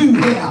get to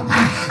him.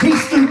 He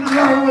stooped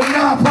low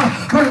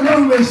enough for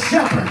lowly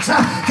shepherds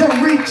to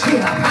reach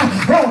him.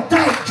 Oh,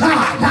 thank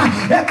God.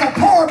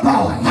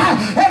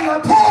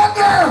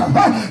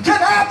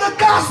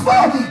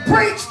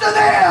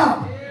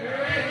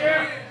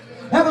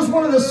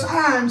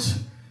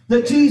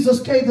 that Jesus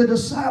gave the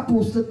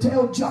disciples to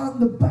tell John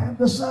the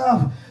Baptist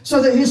of,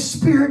 so that his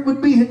spirit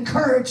would be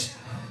encouraged.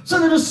 So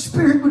that his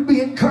spirit would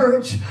be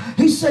encouraged.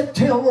 He said,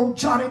 tell old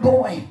Johnny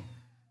boy.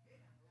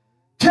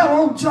 Tell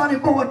old Johnny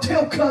boy,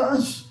 tell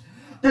cuz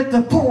that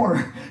the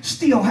poor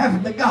still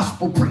having the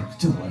gospel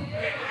preached to them.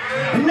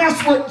 And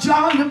that's what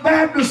John the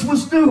Baptist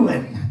was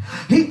doing.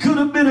 He could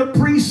have been a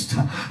priest.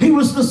 He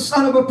was the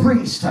son of a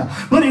priest.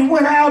 But he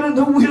went out in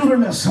the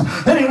wilderness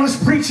and he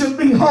was preaching,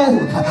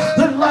 behold,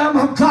 the Lamb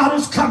of God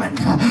is coming.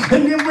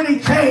 And then when he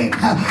came,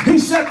 he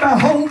said,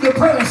 behold the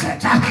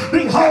present.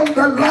 Behold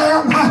the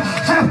Lamb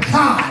of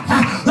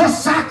God. The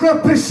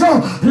sacrificial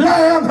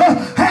Lamb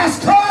has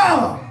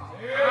come.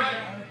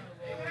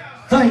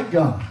 Thank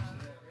God.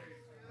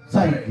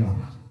 Thank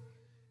God.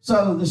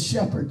 So the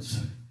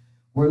shepherds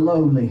were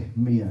lowly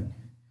men.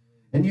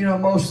 And you know,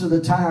 most of the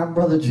time,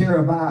 Brother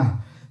Jeremiah,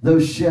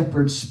 those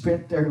shepherds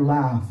spent their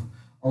life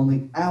on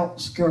the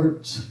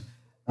outskirts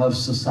of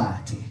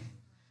society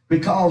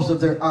because of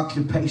their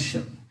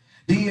occupation.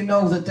 Do you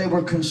know that they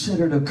were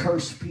considered a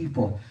cursed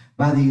people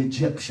by the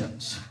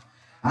Egyptians?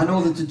 I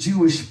know that the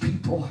Jewish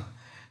people,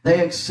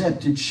 they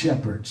accepted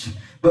shepherds,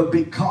 but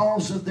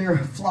because of their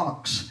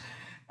flocks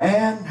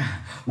and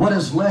what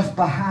is left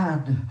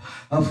behind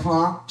of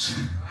flocks,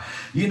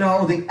 you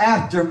know, the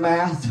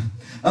aftermath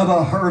of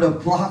a herd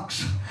of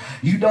flocks,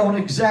 you don't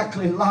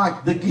exactly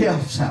like the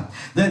gifts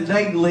that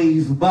they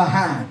leave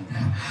behind.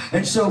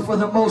 And so for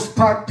the most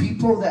part,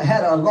 people that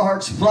had a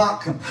large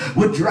flock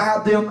would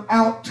drive them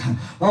out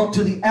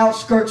onto the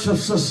outskirts of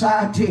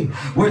society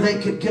where they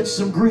could get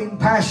some green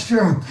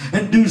pasture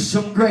and do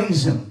some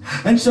grazing.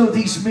 And so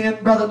these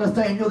men, Brother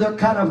Nathaniel, they're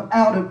kind of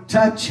out of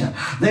touch.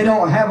 They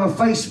don't have a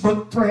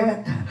Facebook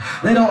thread.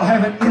 They don't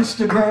have an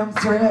Instagram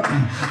thread.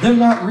 They're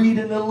not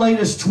reading the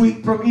latest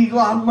tweet from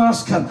Elon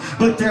Musk,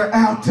 but they're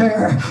out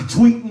there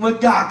tweeting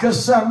with God,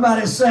 because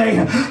somebody say,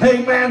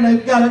 amen,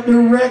 they've got a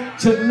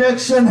direct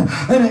connection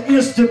and an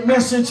instant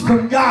message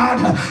from God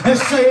and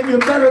saying, you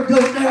better go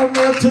down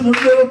there to the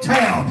little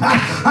town.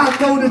 I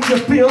know that you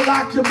feel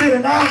like you've been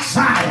an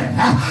outsider.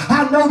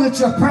 I know that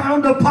you're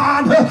frowned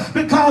upon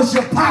because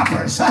you're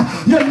paupers,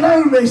 you're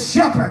lonely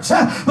shepherds,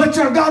 but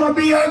you're going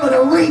to be able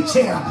to reach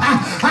him.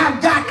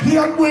 I've got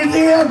him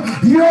within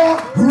your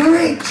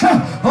reach.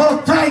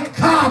 Oh, thank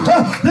God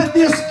that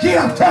this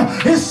gift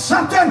is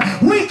something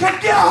we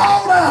can get a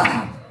hold of.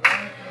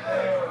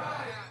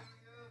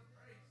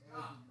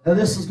 Now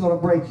this is going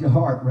to break your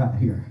heart right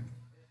here.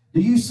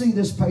 Do you see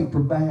this paper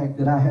bag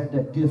that I had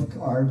that gift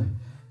card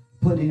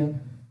put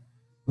in?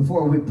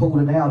 Before we pulled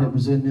it out, it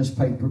was in this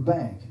paper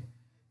bag.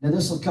 Now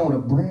this is called a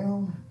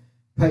brown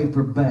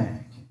paper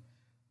bag.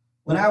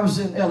 When I was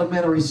in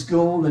elementary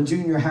school and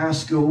junior high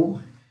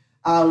school,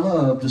 I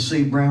loved to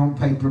see brown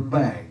paper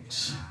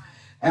bags.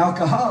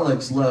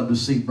 Alcoholics love to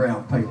see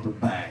brown paper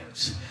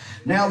bags.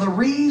 Now the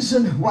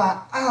reason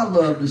why I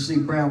love to see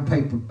brown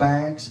paper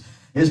bags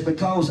is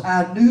because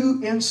I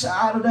knew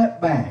inside of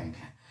that bag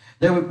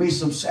there would be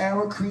some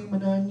sour cream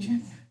and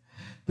onion,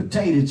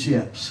 potato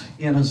chips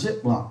in a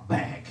Ziploc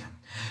bag.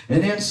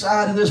 And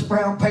inside of this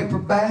brown paper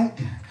bag,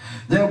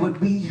 there would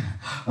be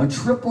a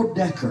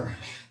triple-decker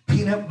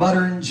peanut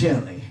butter and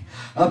jelly.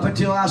 Up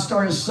until I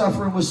started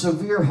suffering with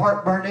severe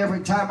heartburn every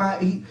time I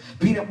eat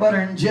peanut butter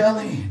and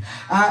jelly,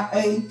 I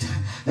ate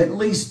at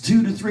least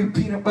 2 to 3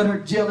 peanut butter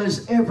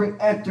jellies every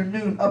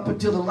afternoon up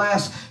until the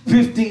last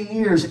 15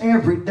 years.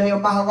 Every day of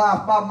my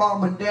life, my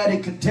mom and daddy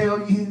can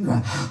tell you,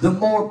 the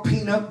more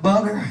peanut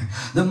butter,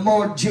 the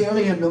more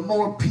jelly, and the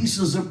more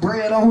pieces of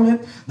bread on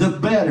it, the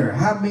better.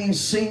 I mean,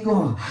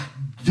 single,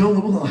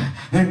 dual,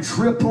 and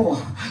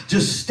triple.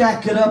 Just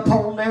stack it up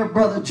on there,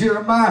 Brother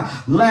Jeremiah,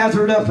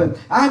 lather it up. And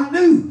I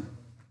knew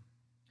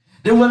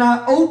that when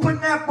I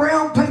opened that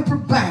brown paper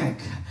bag,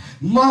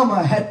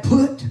 Mama had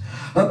put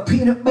a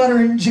peanut butter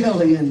and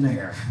jelly in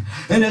there.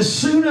 And as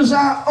soon as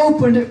I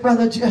opened it,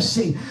 Brother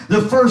Jesse,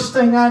 the first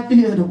thing I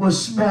did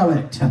was smell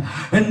it.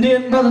 And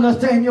then, Brother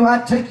Nathaniel,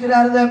 I'd take it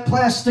out of that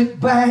plastic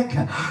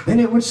bag and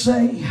it would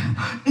say,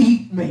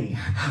 eat me.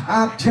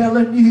 I'm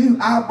telling you,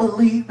 I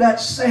believe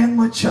that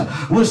sandwich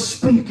was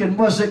speaking.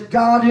 Was it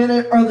God in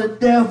it or the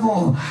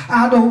devil?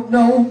 I don't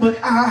know, but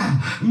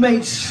I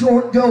made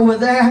short go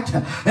with that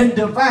and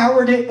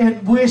devoured it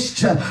and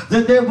wished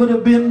that there would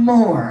have been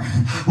more.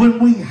 When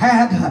we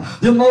had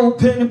them old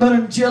peanut butter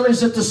and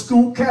jellies that the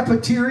school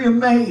cafeteria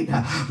made,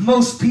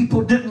 most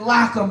people didn't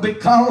like them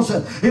because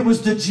it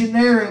was the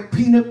generic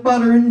peanut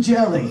butter and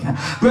jelly.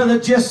 Brother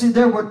Jesse,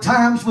 there were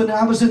times when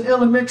I was in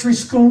elementary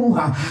school,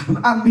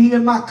 me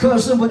and my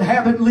cousin would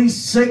have at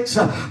least 6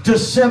 to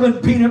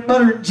 7 peanut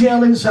butter and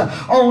jellies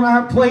on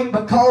our plate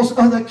because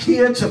other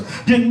kids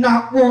did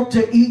not want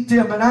to eat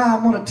them. And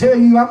I'm going to tell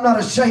you, I'm not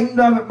ashamed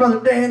of it, Brother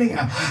Danny.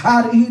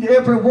 I'd eat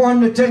every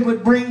one that they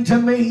would bring to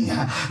me.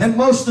 And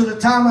most of the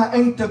time I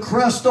ate the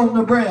crust on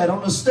the bread,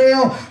 on the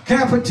stale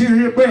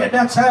cafeteria bread.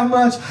 That's how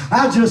much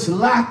I just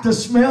like the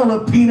smell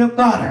of peanut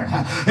butter.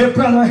 If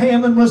Brother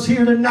Hammond was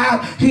here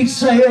tonight, he'd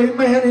say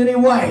amen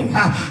anyway.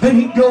 And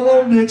he'd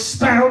go on to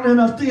expound in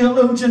a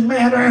theologian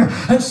manner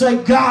and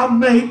say, God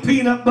made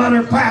peanut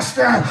butter,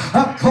 Pastor.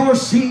 Of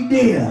course he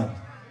did.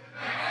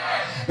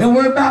 And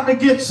we're about to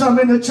get some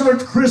in the church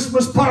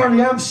Christmas party,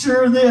 I'm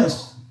sure of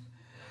this.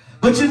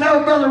 But you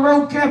know, Brother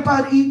Roadcamp,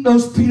 I'd eat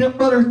those peanut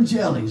butter and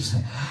jellies.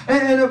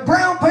 And a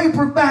brown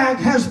paper bag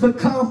has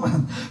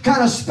become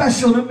kind of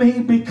special to me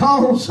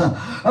because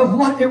of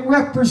what it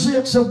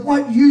represents, of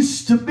what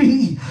used to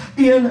be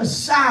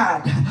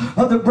inside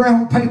of the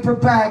brown paper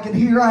bag. And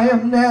here I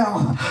am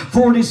now,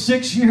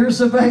 46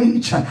 years of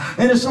age,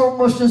 and it's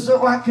almost as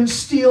though I can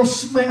still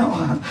smell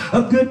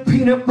a good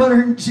peanut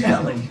butter and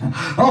jelly.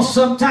 Oh,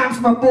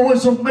 sometimes my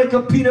boys will make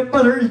a peanut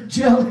butter and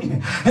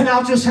jelly, and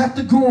I'll just have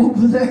to go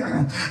over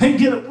there and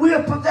get a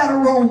whiff of that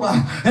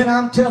aroma. And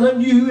I'm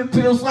telling you, it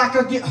feels like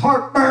I get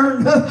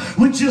heartburn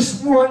with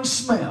just one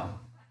smell.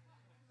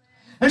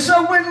 And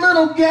so when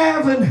little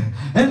Gavin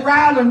and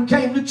Ryland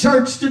came to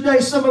church today,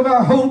 some of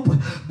our Hope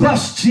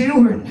Bus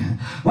children,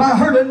 well, I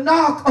heard a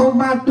knock on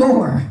my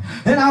door.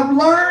 And I've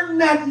learned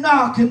that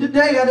knock. And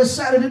today I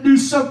decided to do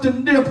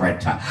something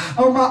different.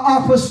 On my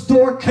office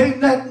door came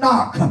that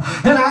knock.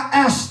 And I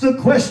asked the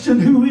question,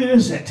 who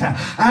is it?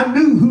 I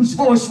knew whose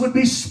voice would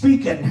be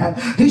speaking.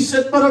 He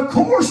said, but of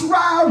course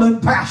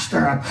Ryland,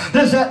 Pastor.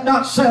 Does that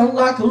not sound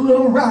like a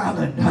little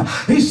Ryland?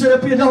 He said,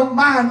 if you don't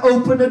mind,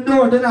 open the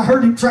door. Then I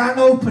heard him try and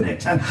open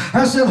it.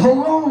 I said,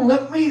 hold on,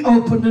 let me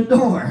open the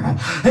door.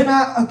 And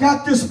I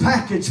got this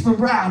package from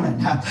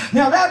Ryland.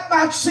 Now that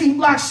might seem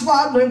like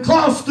swaddling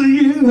cloths to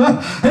you,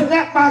 and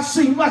that might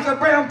seem like a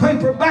brown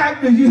paper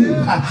bag to you.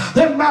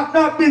 There might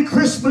not be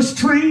Christmas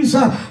trees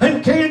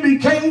and candy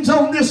canes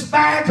on this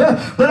bag,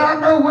 but I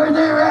know where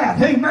they're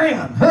at.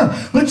 Amen.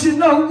 But you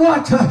know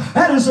what?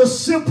 That is a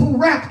simple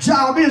wrap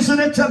job, isn't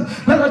it,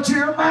 Brother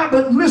Jeremiah?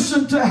 But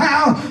listen to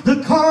how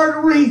the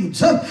card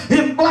reads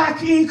in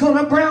black ink on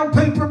a brown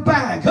paper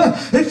bag.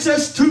 It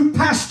says, to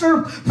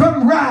Pastor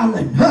from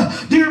Ryland.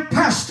 Dear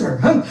Pastor,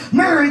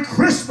 Merry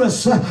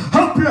Christmas.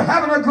 Hope you're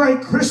having a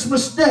great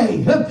Christmas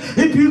day.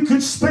 If you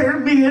could spare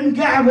me and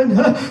Gavin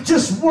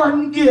just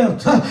one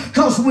gift,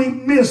 because we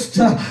missed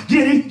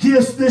getting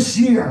gifts this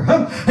year.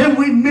 And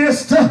we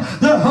missed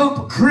the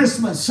Hope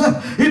Christmas.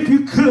 If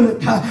you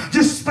could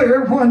just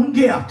spare one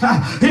gift,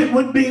 it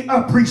would be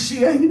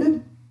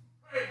appreciated.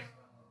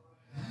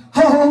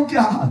 Oh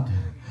God.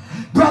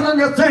 Brother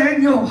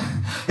Nathaniel,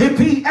 if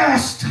he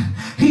asked,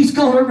 he's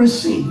going to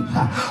receive.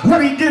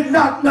 What he did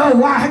not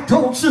know, I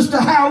told Sister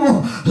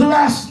Howell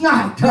last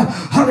night,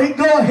 honey,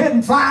 go ahead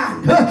and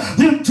find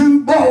them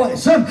two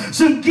boys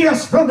some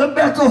gifts from the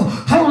Bethel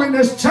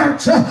Holiness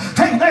Church.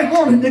 Hey, they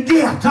wanted the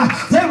gift.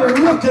 They were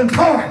looking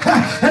for it.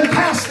 And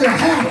Pastor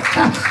had it.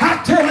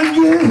 I'm telling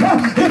you,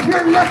 if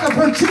you're looking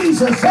for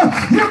Jesus,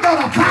 you're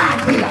going to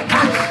find him.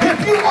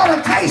 If you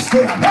want to taste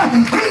him,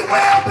 he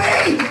will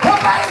be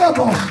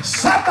available.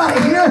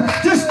 Somebody here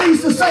just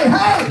needs to say,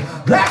 hey,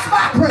 that's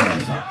my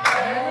present.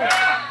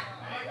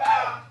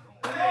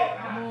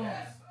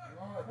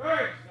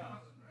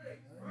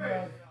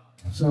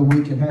 So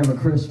we can have a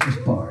Christmas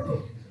party.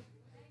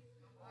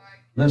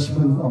 Let's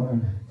move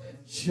on.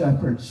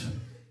 Shepherds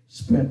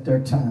spent their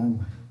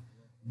time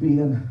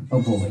being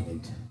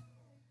avoided.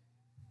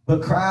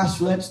 But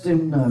Christ lets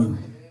them know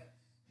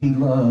he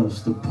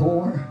loves the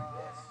poor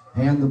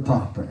and the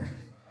pauper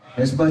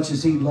as much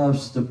as he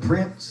loves the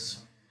prince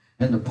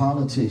and the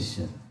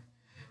politician.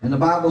 And the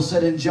Bible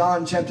said in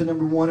John chapter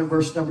number 1 and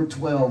verse number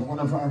 12, one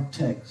of our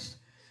texts,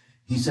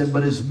 he said,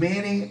 but as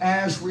many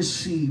as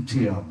received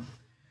him,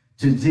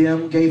 to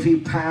them gave he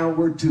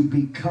power to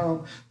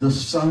become the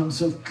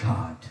sons of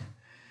God.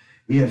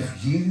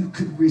 If you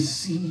could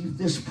receive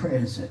this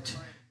present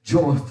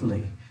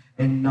joyfully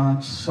and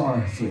not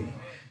sorrowfully,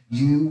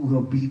 you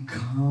will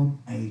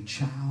become a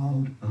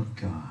child of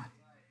God.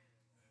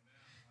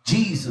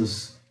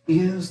 Jesus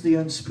is the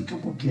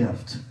unspeakable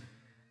gift,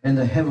 and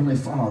the Heavenly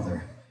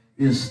Father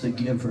is the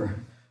giver.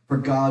 For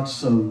God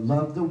so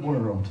loved the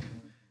world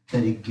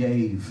that he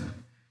gave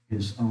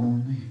his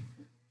only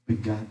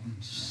begotten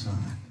Son.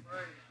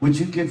 Would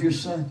you give your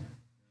son?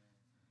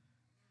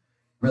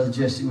 Brother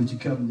Jesse, would you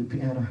come to the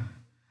piano?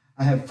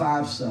 I have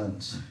 5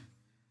 sons.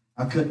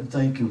 I couldn't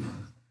think of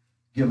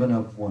giving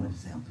up one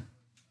of them.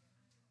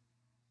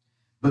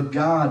 But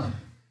God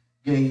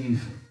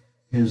gave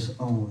his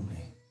only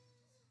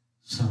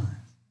Son,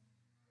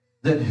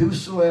 that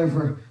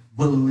whosoever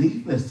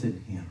believeth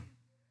in him,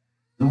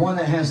 the one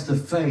that has the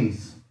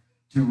faith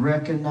to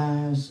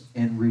recognize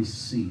and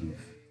receive.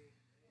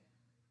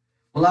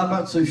 Well, I'm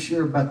not so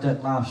sure about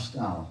that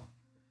lifestyle.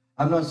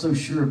 I'm not so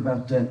sure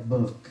about that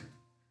book.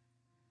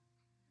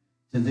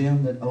 To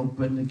them that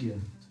open the gift,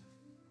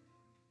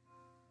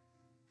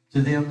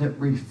 to them that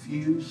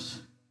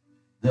refuse,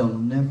 they'll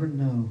never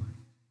know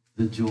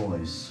the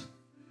joys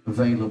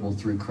available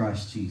through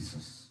Christ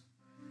Jesus.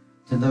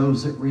 To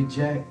those that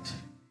reject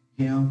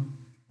him,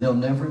 they'll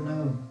never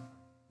know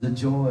the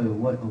joy of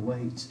what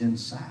awaits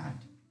inside.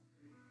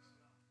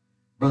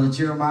 Brother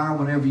Jeremiah,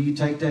 whenever you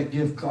take that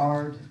gift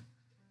card,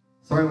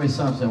 throw me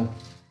something.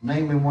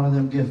 Name me one of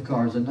them gift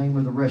cards. The name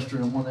of the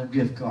restaurant on one of them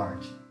gift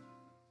cards.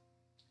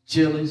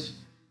 Chili's.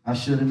 I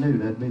should have knew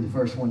that'd be the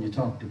first one you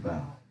talked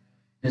about.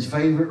 His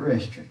favorite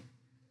restaurant.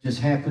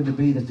 Just happened to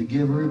be that the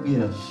giver of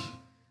gifts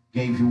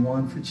gave you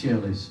one for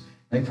Chili's.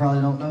 They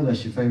probably don't know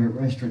that's your favorite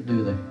restaurant,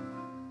 do they?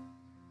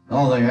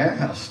 Oh, they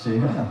asked,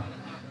 yeah.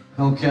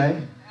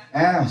 Okay.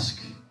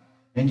 Ask,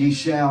 and ye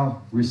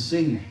shall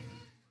receive.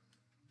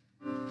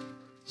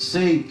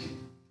 Seek,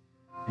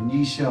 and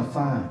ye shall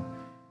find.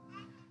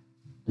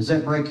 Does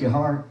that break your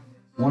heart?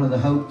 One of the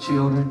Hope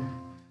children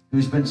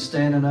who's been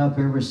standing up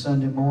every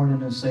Sunday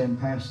morning and saying,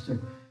 Pastor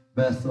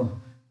Bethel,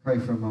 pray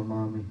for my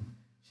mommy.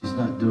 She's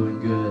not doing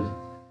good.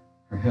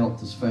 Her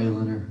health is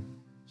failing her.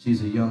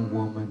 She's a young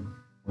woman.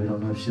 We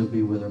don't know if she'll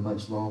be with her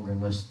much longer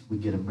unless we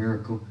get a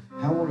miracle.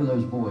 How old are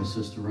those boys,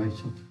 Sister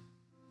Rachel?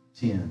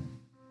 10.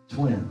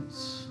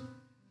 Twins.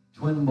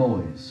 Twin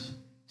boys.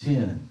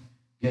 10.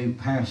 Gave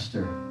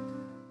Pastor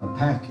a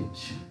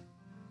package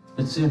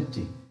that's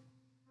empty.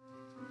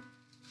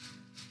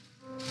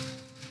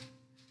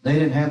 They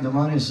didn't have the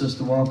money,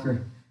 Sister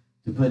Walker,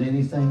 to put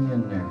anything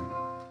in there.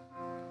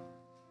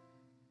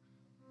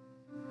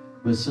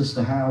 But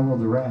Sister Howell,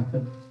 the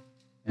wrapping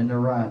and the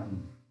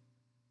writing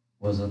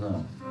was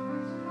enough.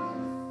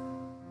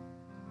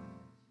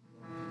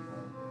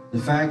 The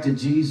fact that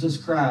Jesus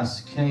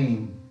Christ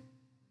came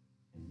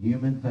in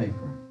human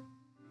paper,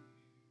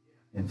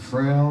 in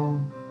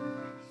frail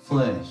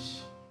flesh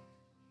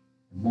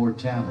and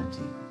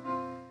mortality,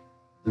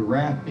 the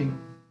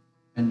wrapping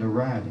and the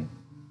writing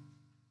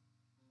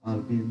ought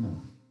to be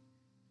enough.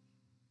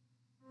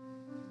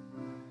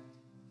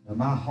 Now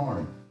my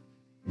heart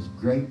is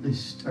greatly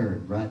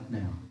stirred right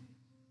now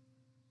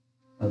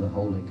by the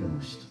Holy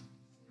Ghost.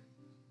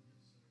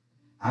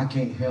 I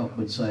can't help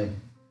but say,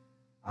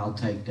 I'll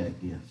take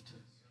that gift.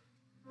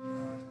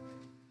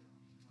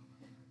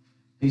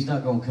 He's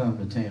not going to come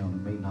to town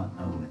and me not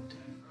know it.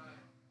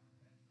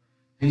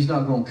 He's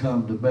not going to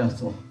come to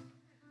Bethel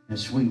and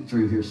sweep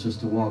through here,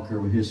 Sister Walker,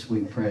 with his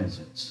sweet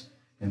presence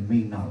and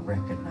me not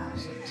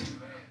recognize it.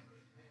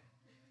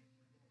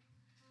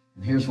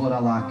 And here's what I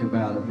like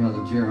about it,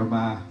 Brother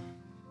Jeremiah.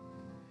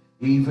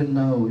 Even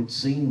though it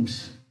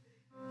seems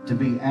to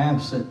be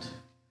absent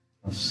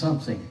of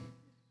something,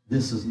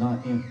 this is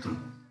not empty.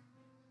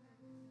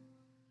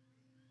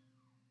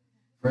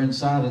 For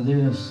inside of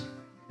this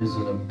is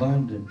an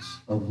abundance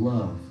of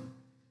love.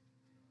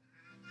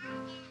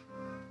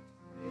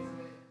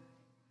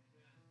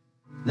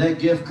 That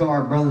gift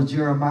card, Brother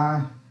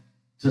Jeremiah,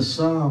 to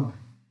some,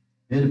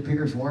 it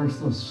appears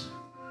worthless,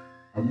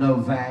 of no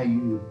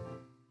value.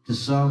 To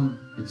some,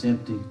 it's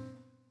empty.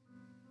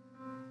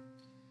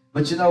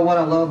 But you know what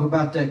I love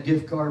about that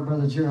gift card,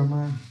 Brother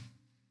Jeremiah?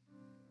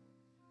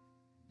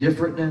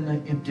 Different than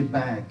the empty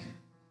bag.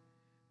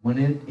 When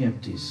it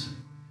empties,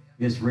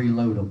 it's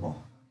reloadable.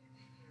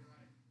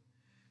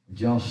 Would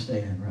y'all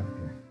stand right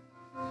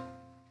here?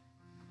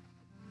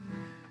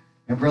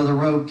 And Brother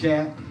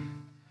Roadcap,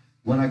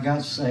 when I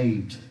got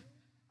saved,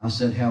 I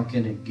said, how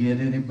can it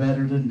get any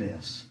better than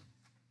this?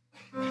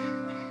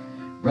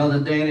 Brother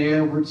Danny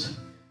Edwards,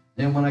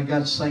 then when I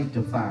got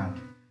sanctified,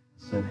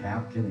 I said,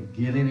 how can it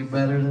get any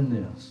better than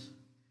this?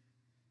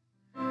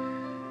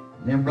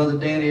 And then Brother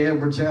Danny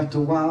Edwards, after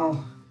a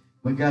while,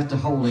 we got the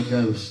Holy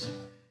Ghost.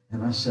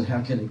 And I said,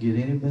 how can it get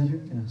any better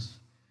than this?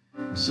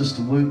 And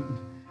Sister Wooten,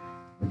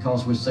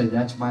 because we say,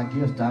 that's my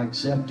gift, I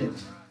accept it.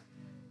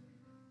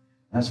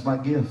 That's my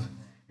gift.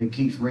 It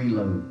keeps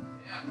reloading.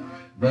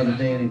 Brother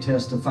Danny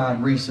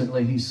testified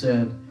recently, he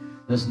said,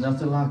 there's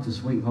nothing like the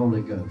sweet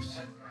Holy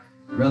Ghost.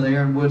 Brother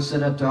Aaron Wood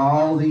said, after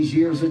all these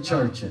years of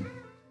churching,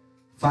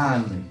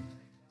 finally,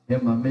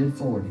 in my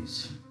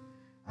mid-40s,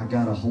 I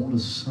got a hold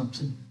of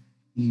something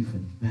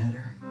even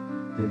better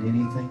than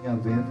anything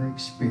I've ever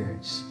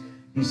experienced.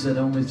 He said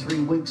only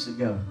 3 weeks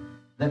ago,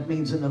 that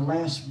means in the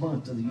last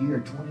month of the year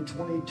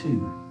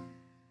 2022,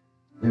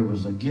 there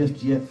was a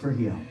gift yet for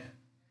him.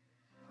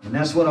 And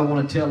that's what I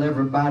want to tell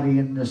everybody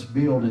in this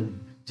building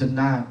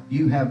tonight.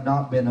 You have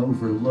not been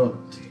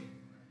overlooked.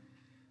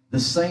 The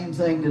same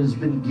thing that has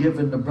been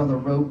given to Brother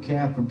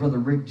Roadcap and Brother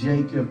Rick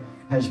Jacob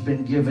has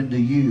been given to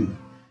you.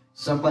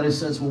 Somebody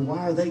says, well,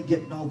 why are they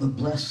getting all the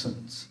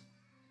blessings?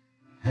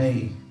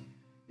 Hey,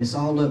 it's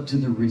all up to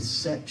the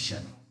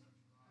reception.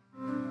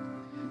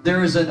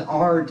 There is an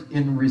art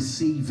in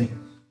receiving.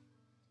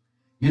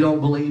 You don't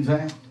believe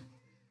that?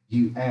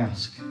 You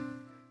ask.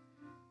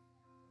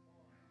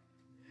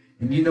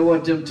 And you know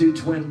what them two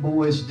twin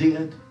boys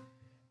did?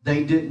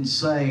 They didn't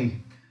say,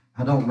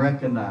 I don't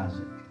recognize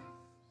it.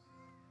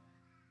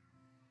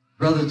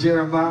 Brother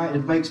Jeremiah,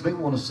 it makes me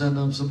want to send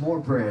them some more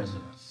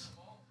presents.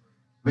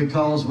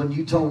 Because when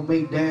you told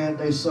me, Dad,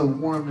 they so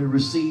warmly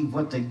received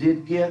what they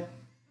did get,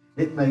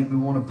 it made me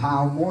want to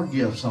pile more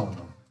gifts on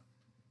them.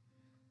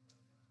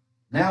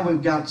 Now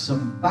we've got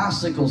some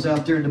bicycles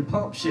out there in the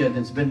pump shed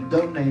that's been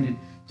donated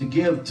to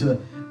give to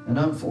an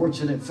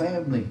unfortunate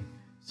family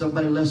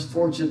somebody less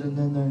fortunate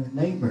than their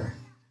neighbor.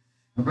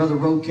 And Brother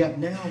Roadcap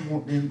now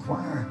want to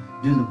inquire,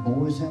 do the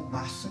boys have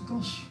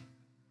bicycles?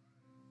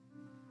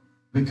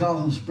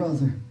 Because,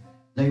 brother,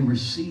 they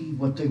received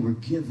what they were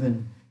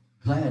given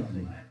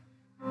gladly.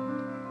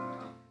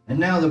 And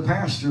now the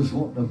pastors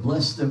want to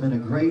bless them in a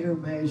greater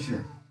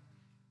measure.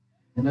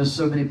 And there's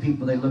so many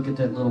people, they look at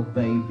that little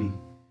baby.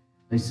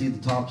 They see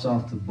the tops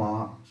off the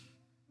box.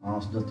 Oh,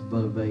 it's nothing but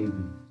a baby.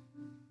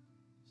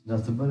 It's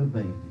nothing but a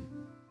baby.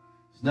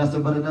 It's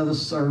nothing but another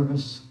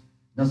service.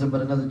 Nothing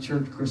but another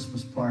church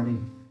Christmas party.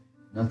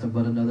 Nothing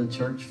but another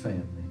church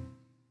family.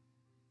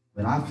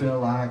 But I feel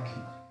like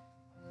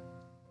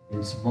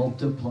it's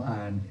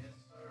multiplying.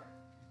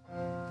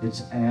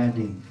 It's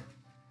adding.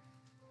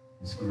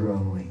 It's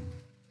growing.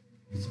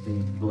 It's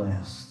being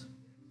blessed.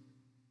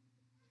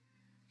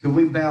 Can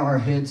we bow our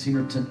heads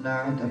here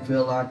tonight? I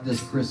feel like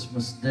this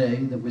Christmas day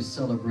that we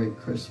celebrate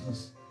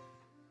Christmas,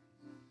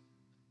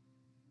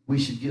 we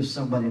should give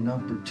somebody an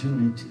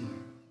opportunity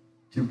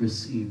to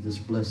receive this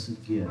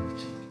blessed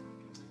gift.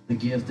 The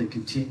gift that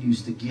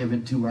continues to give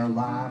into our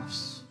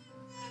lives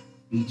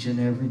each and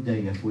every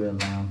day if we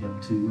allow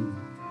him to.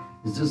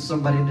 Is there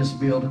somebody in this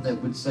building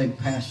that would say,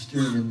 Pastor,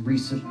 in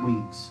recent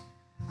weeks,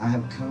 I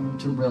have come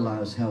to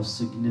realize how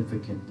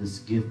significant this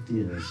gift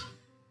is,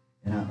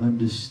 and I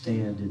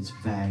understand its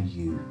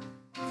value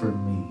for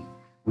me?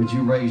 Would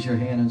you raise your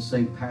hand and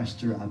say,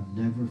 Pastor, I've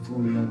never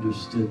fully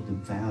understood the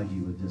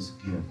value of this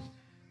gift?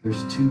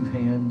 There's 2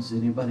 hands.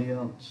 Anybody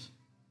else?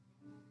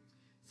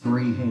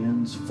 3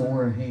 hands,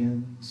 4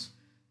 hands,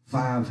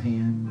 5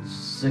 hands,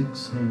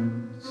 6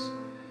 hands,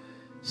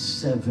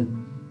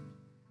 7,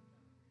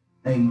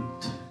 8.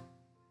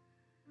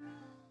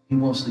 He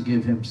wants to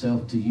give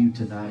himself to you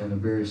tonight in a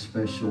very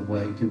special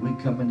way. Could we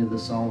come into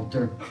this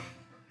altar?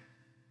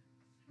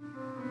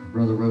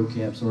 Brother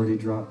Roadcap's already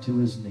dropped to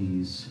his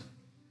knees,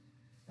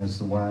 as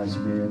the wise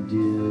men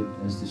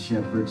did, as the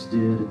shepherds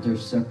did at their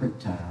separate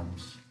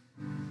times.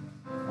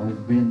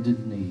 On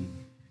bended knee,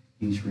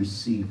 he's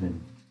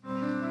receiving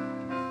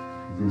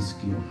this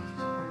gift.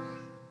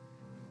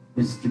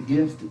 It's the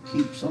gift that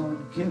keeps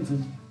on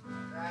giving.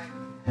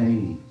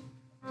 Hey,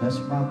 that's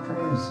my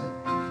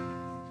present.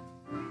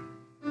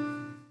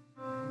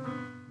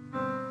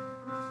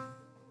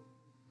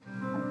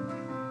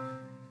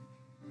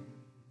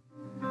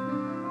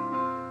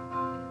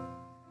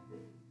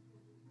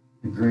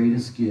 The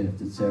greatest gift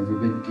that's ever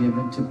been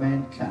given to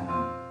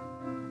mankind.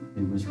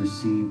 It was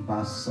received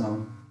by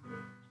some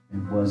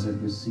and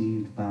wasn't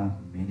received by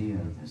many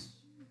others.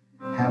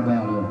 How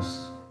about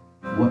us?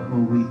 What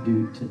will we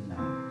do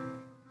tonight?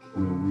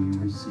 Will we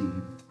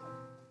receive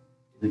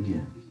the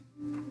gift?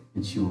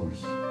 It's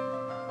yours.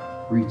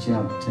 Reach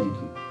out and take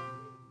it.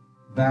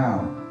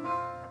 Bow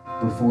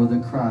before the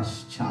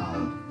Christ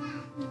child.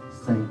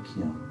 Thank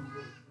him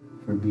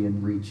for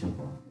being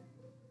reachable.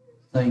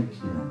 Thank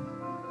him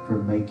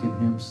for making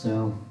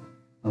himself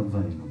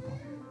available.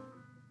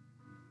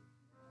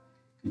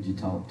 Could you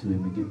talk to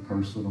him and get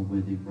personal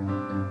with him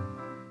right now?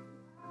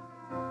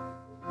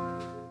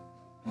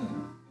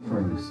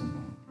 Praise the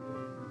Lord.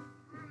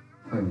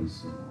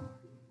 Praise the Lord.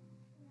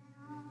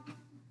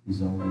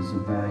 He's only as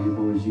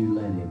valuable as you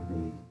let him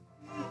be.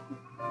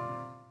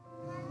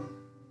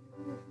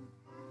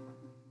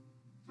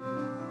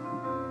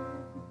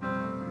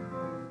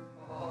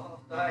 Oh,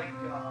 thank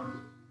God.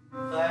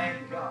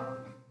 Thank God.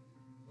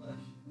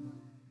 Bless you.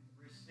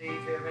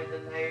 Receive him in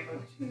the name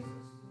of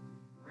Jesus.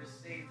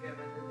 Receive him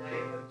in the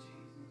name of Jesus.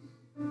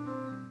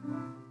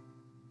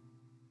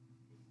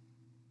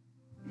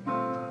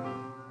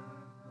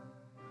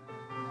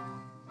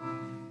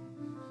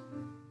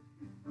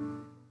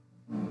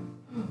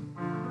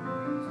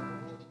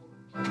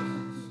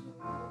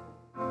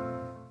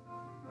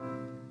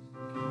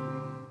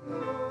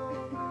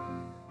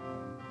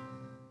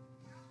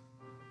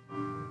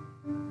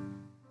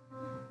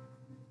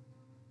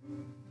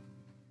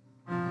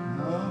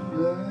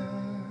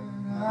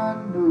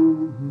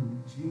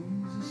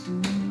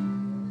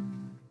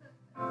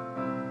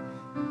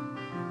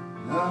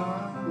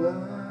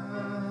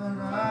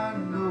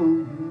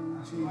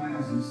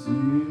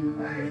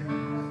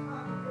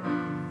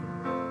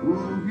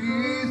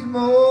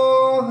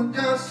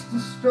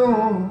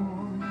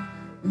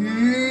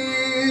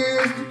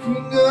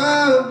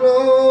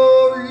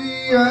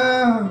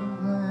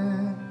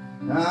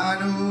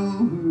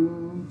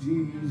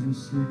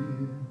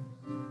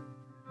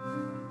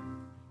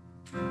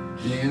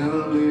 In a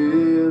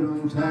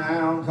little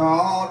town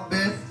called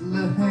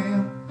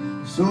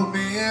Bethlehem, so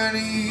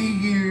many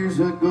years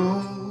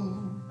ago,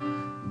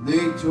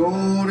 they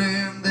told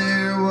him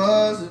there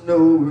was no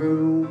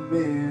room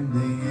in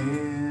the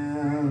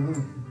inn.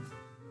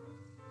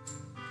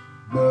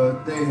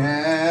 But they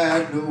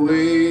had no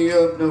way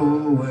of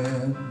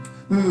knowing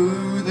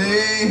who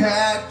they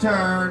had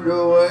turned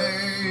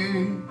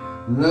away,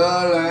 the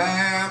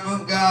Lamb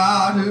of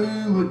God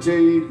who would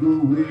take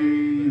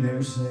away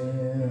their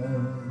sin.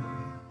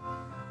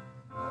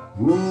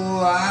 Oh,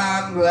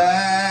 I'm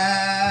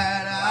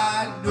glad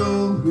I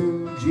know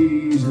who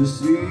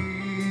Jesus is.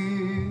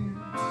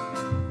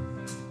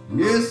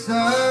 Yeah, Yes,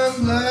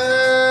 I'm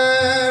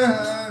glad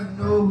I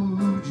know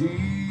who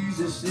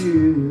Jesus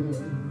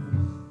is.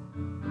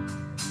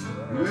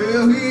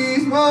 Well,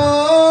 he's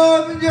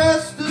more than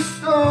just a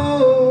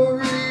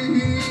story.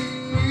 He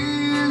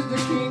is the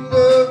King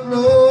of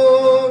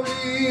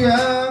glory.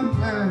 I'm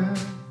glad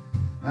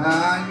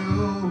I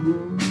know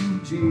who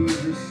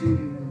Jesus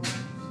is.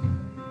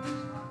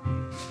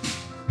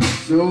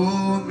 So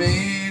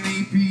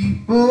many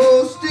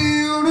people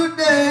still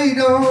today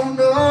don't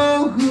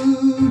know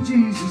who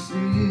Jesus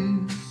is.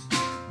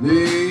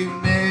 They've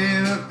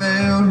never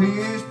felt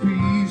his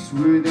peace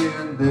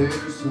within their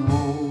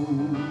soul.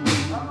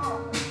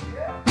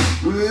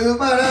 Well,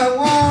 but I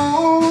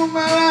want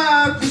my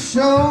life to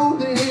show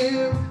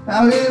them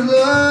how his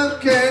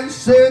love can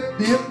set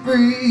them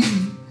free.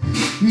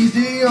 He's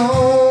the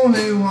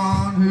only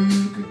one who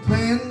can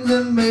cleanse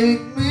and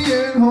make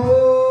men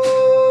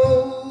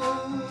whole.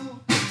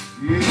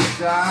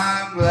 Yes,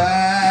 I'm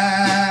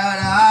glad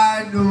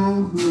I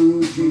know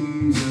who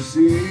Jesus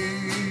is.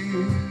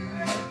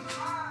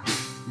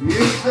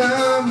 Yes,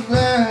 I'm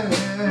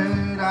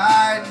glad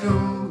I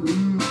know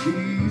who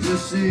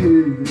Jesus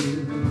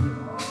is.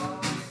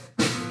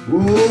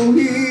 Oh,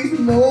 he's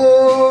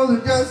more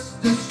than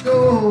just a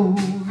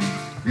story.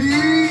 He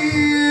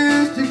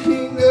is the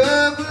King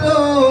of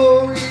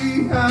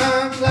glory.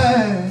 I'm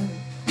glad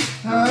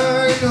I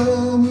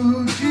know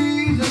who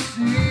Jesus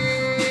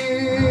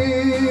is.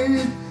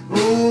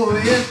 Oh,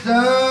 yes,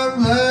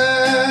 I'm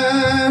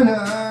glad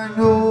I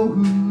know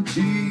who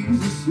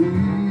Jesus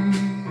is.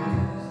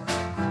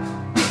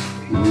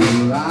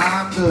 Oh,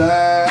 I'm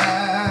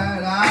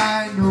glad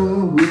I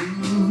know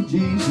who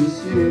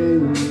Jesus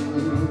is.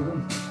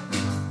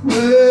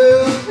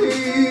 Well,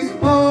 he's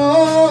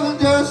more than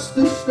just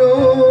a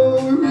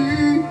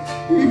story.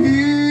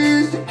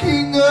 He's the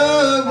King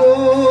of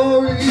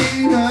glory.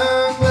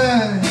 I'm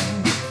glad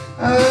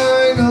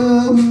I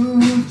know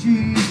who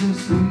Jesus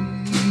is.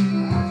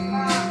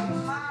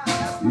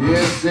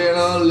 Yes, in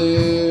a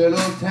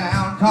little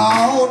town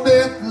called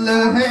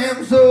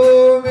Bethlehem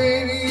so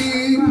many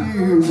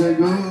years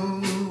ago,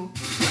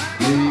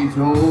 they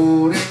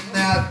told him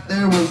that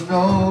there was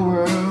no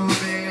room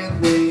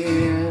in the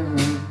inn.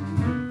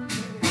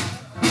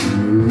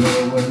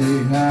 Well, they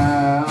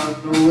had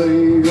no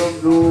way of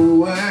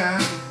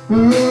knowing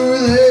who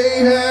they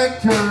had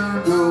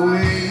turned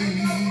away.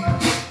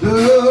 The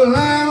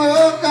Lamb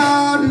of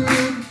God who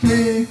could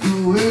take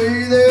away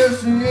their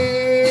sin.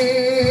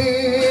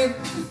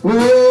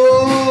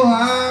 Oh,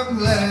 I'm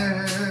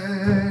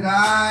glad I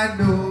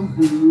know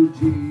who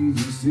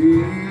Jesus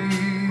is.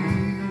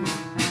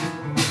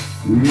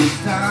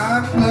 Yes,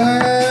 I'm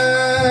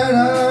glad I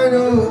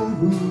know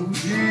who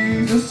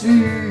Jesus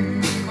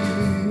is.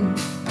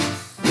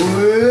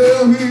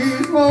 Well,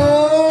 he's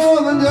more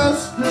than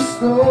just a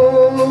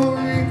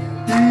story.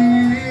 He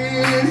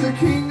is the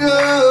King of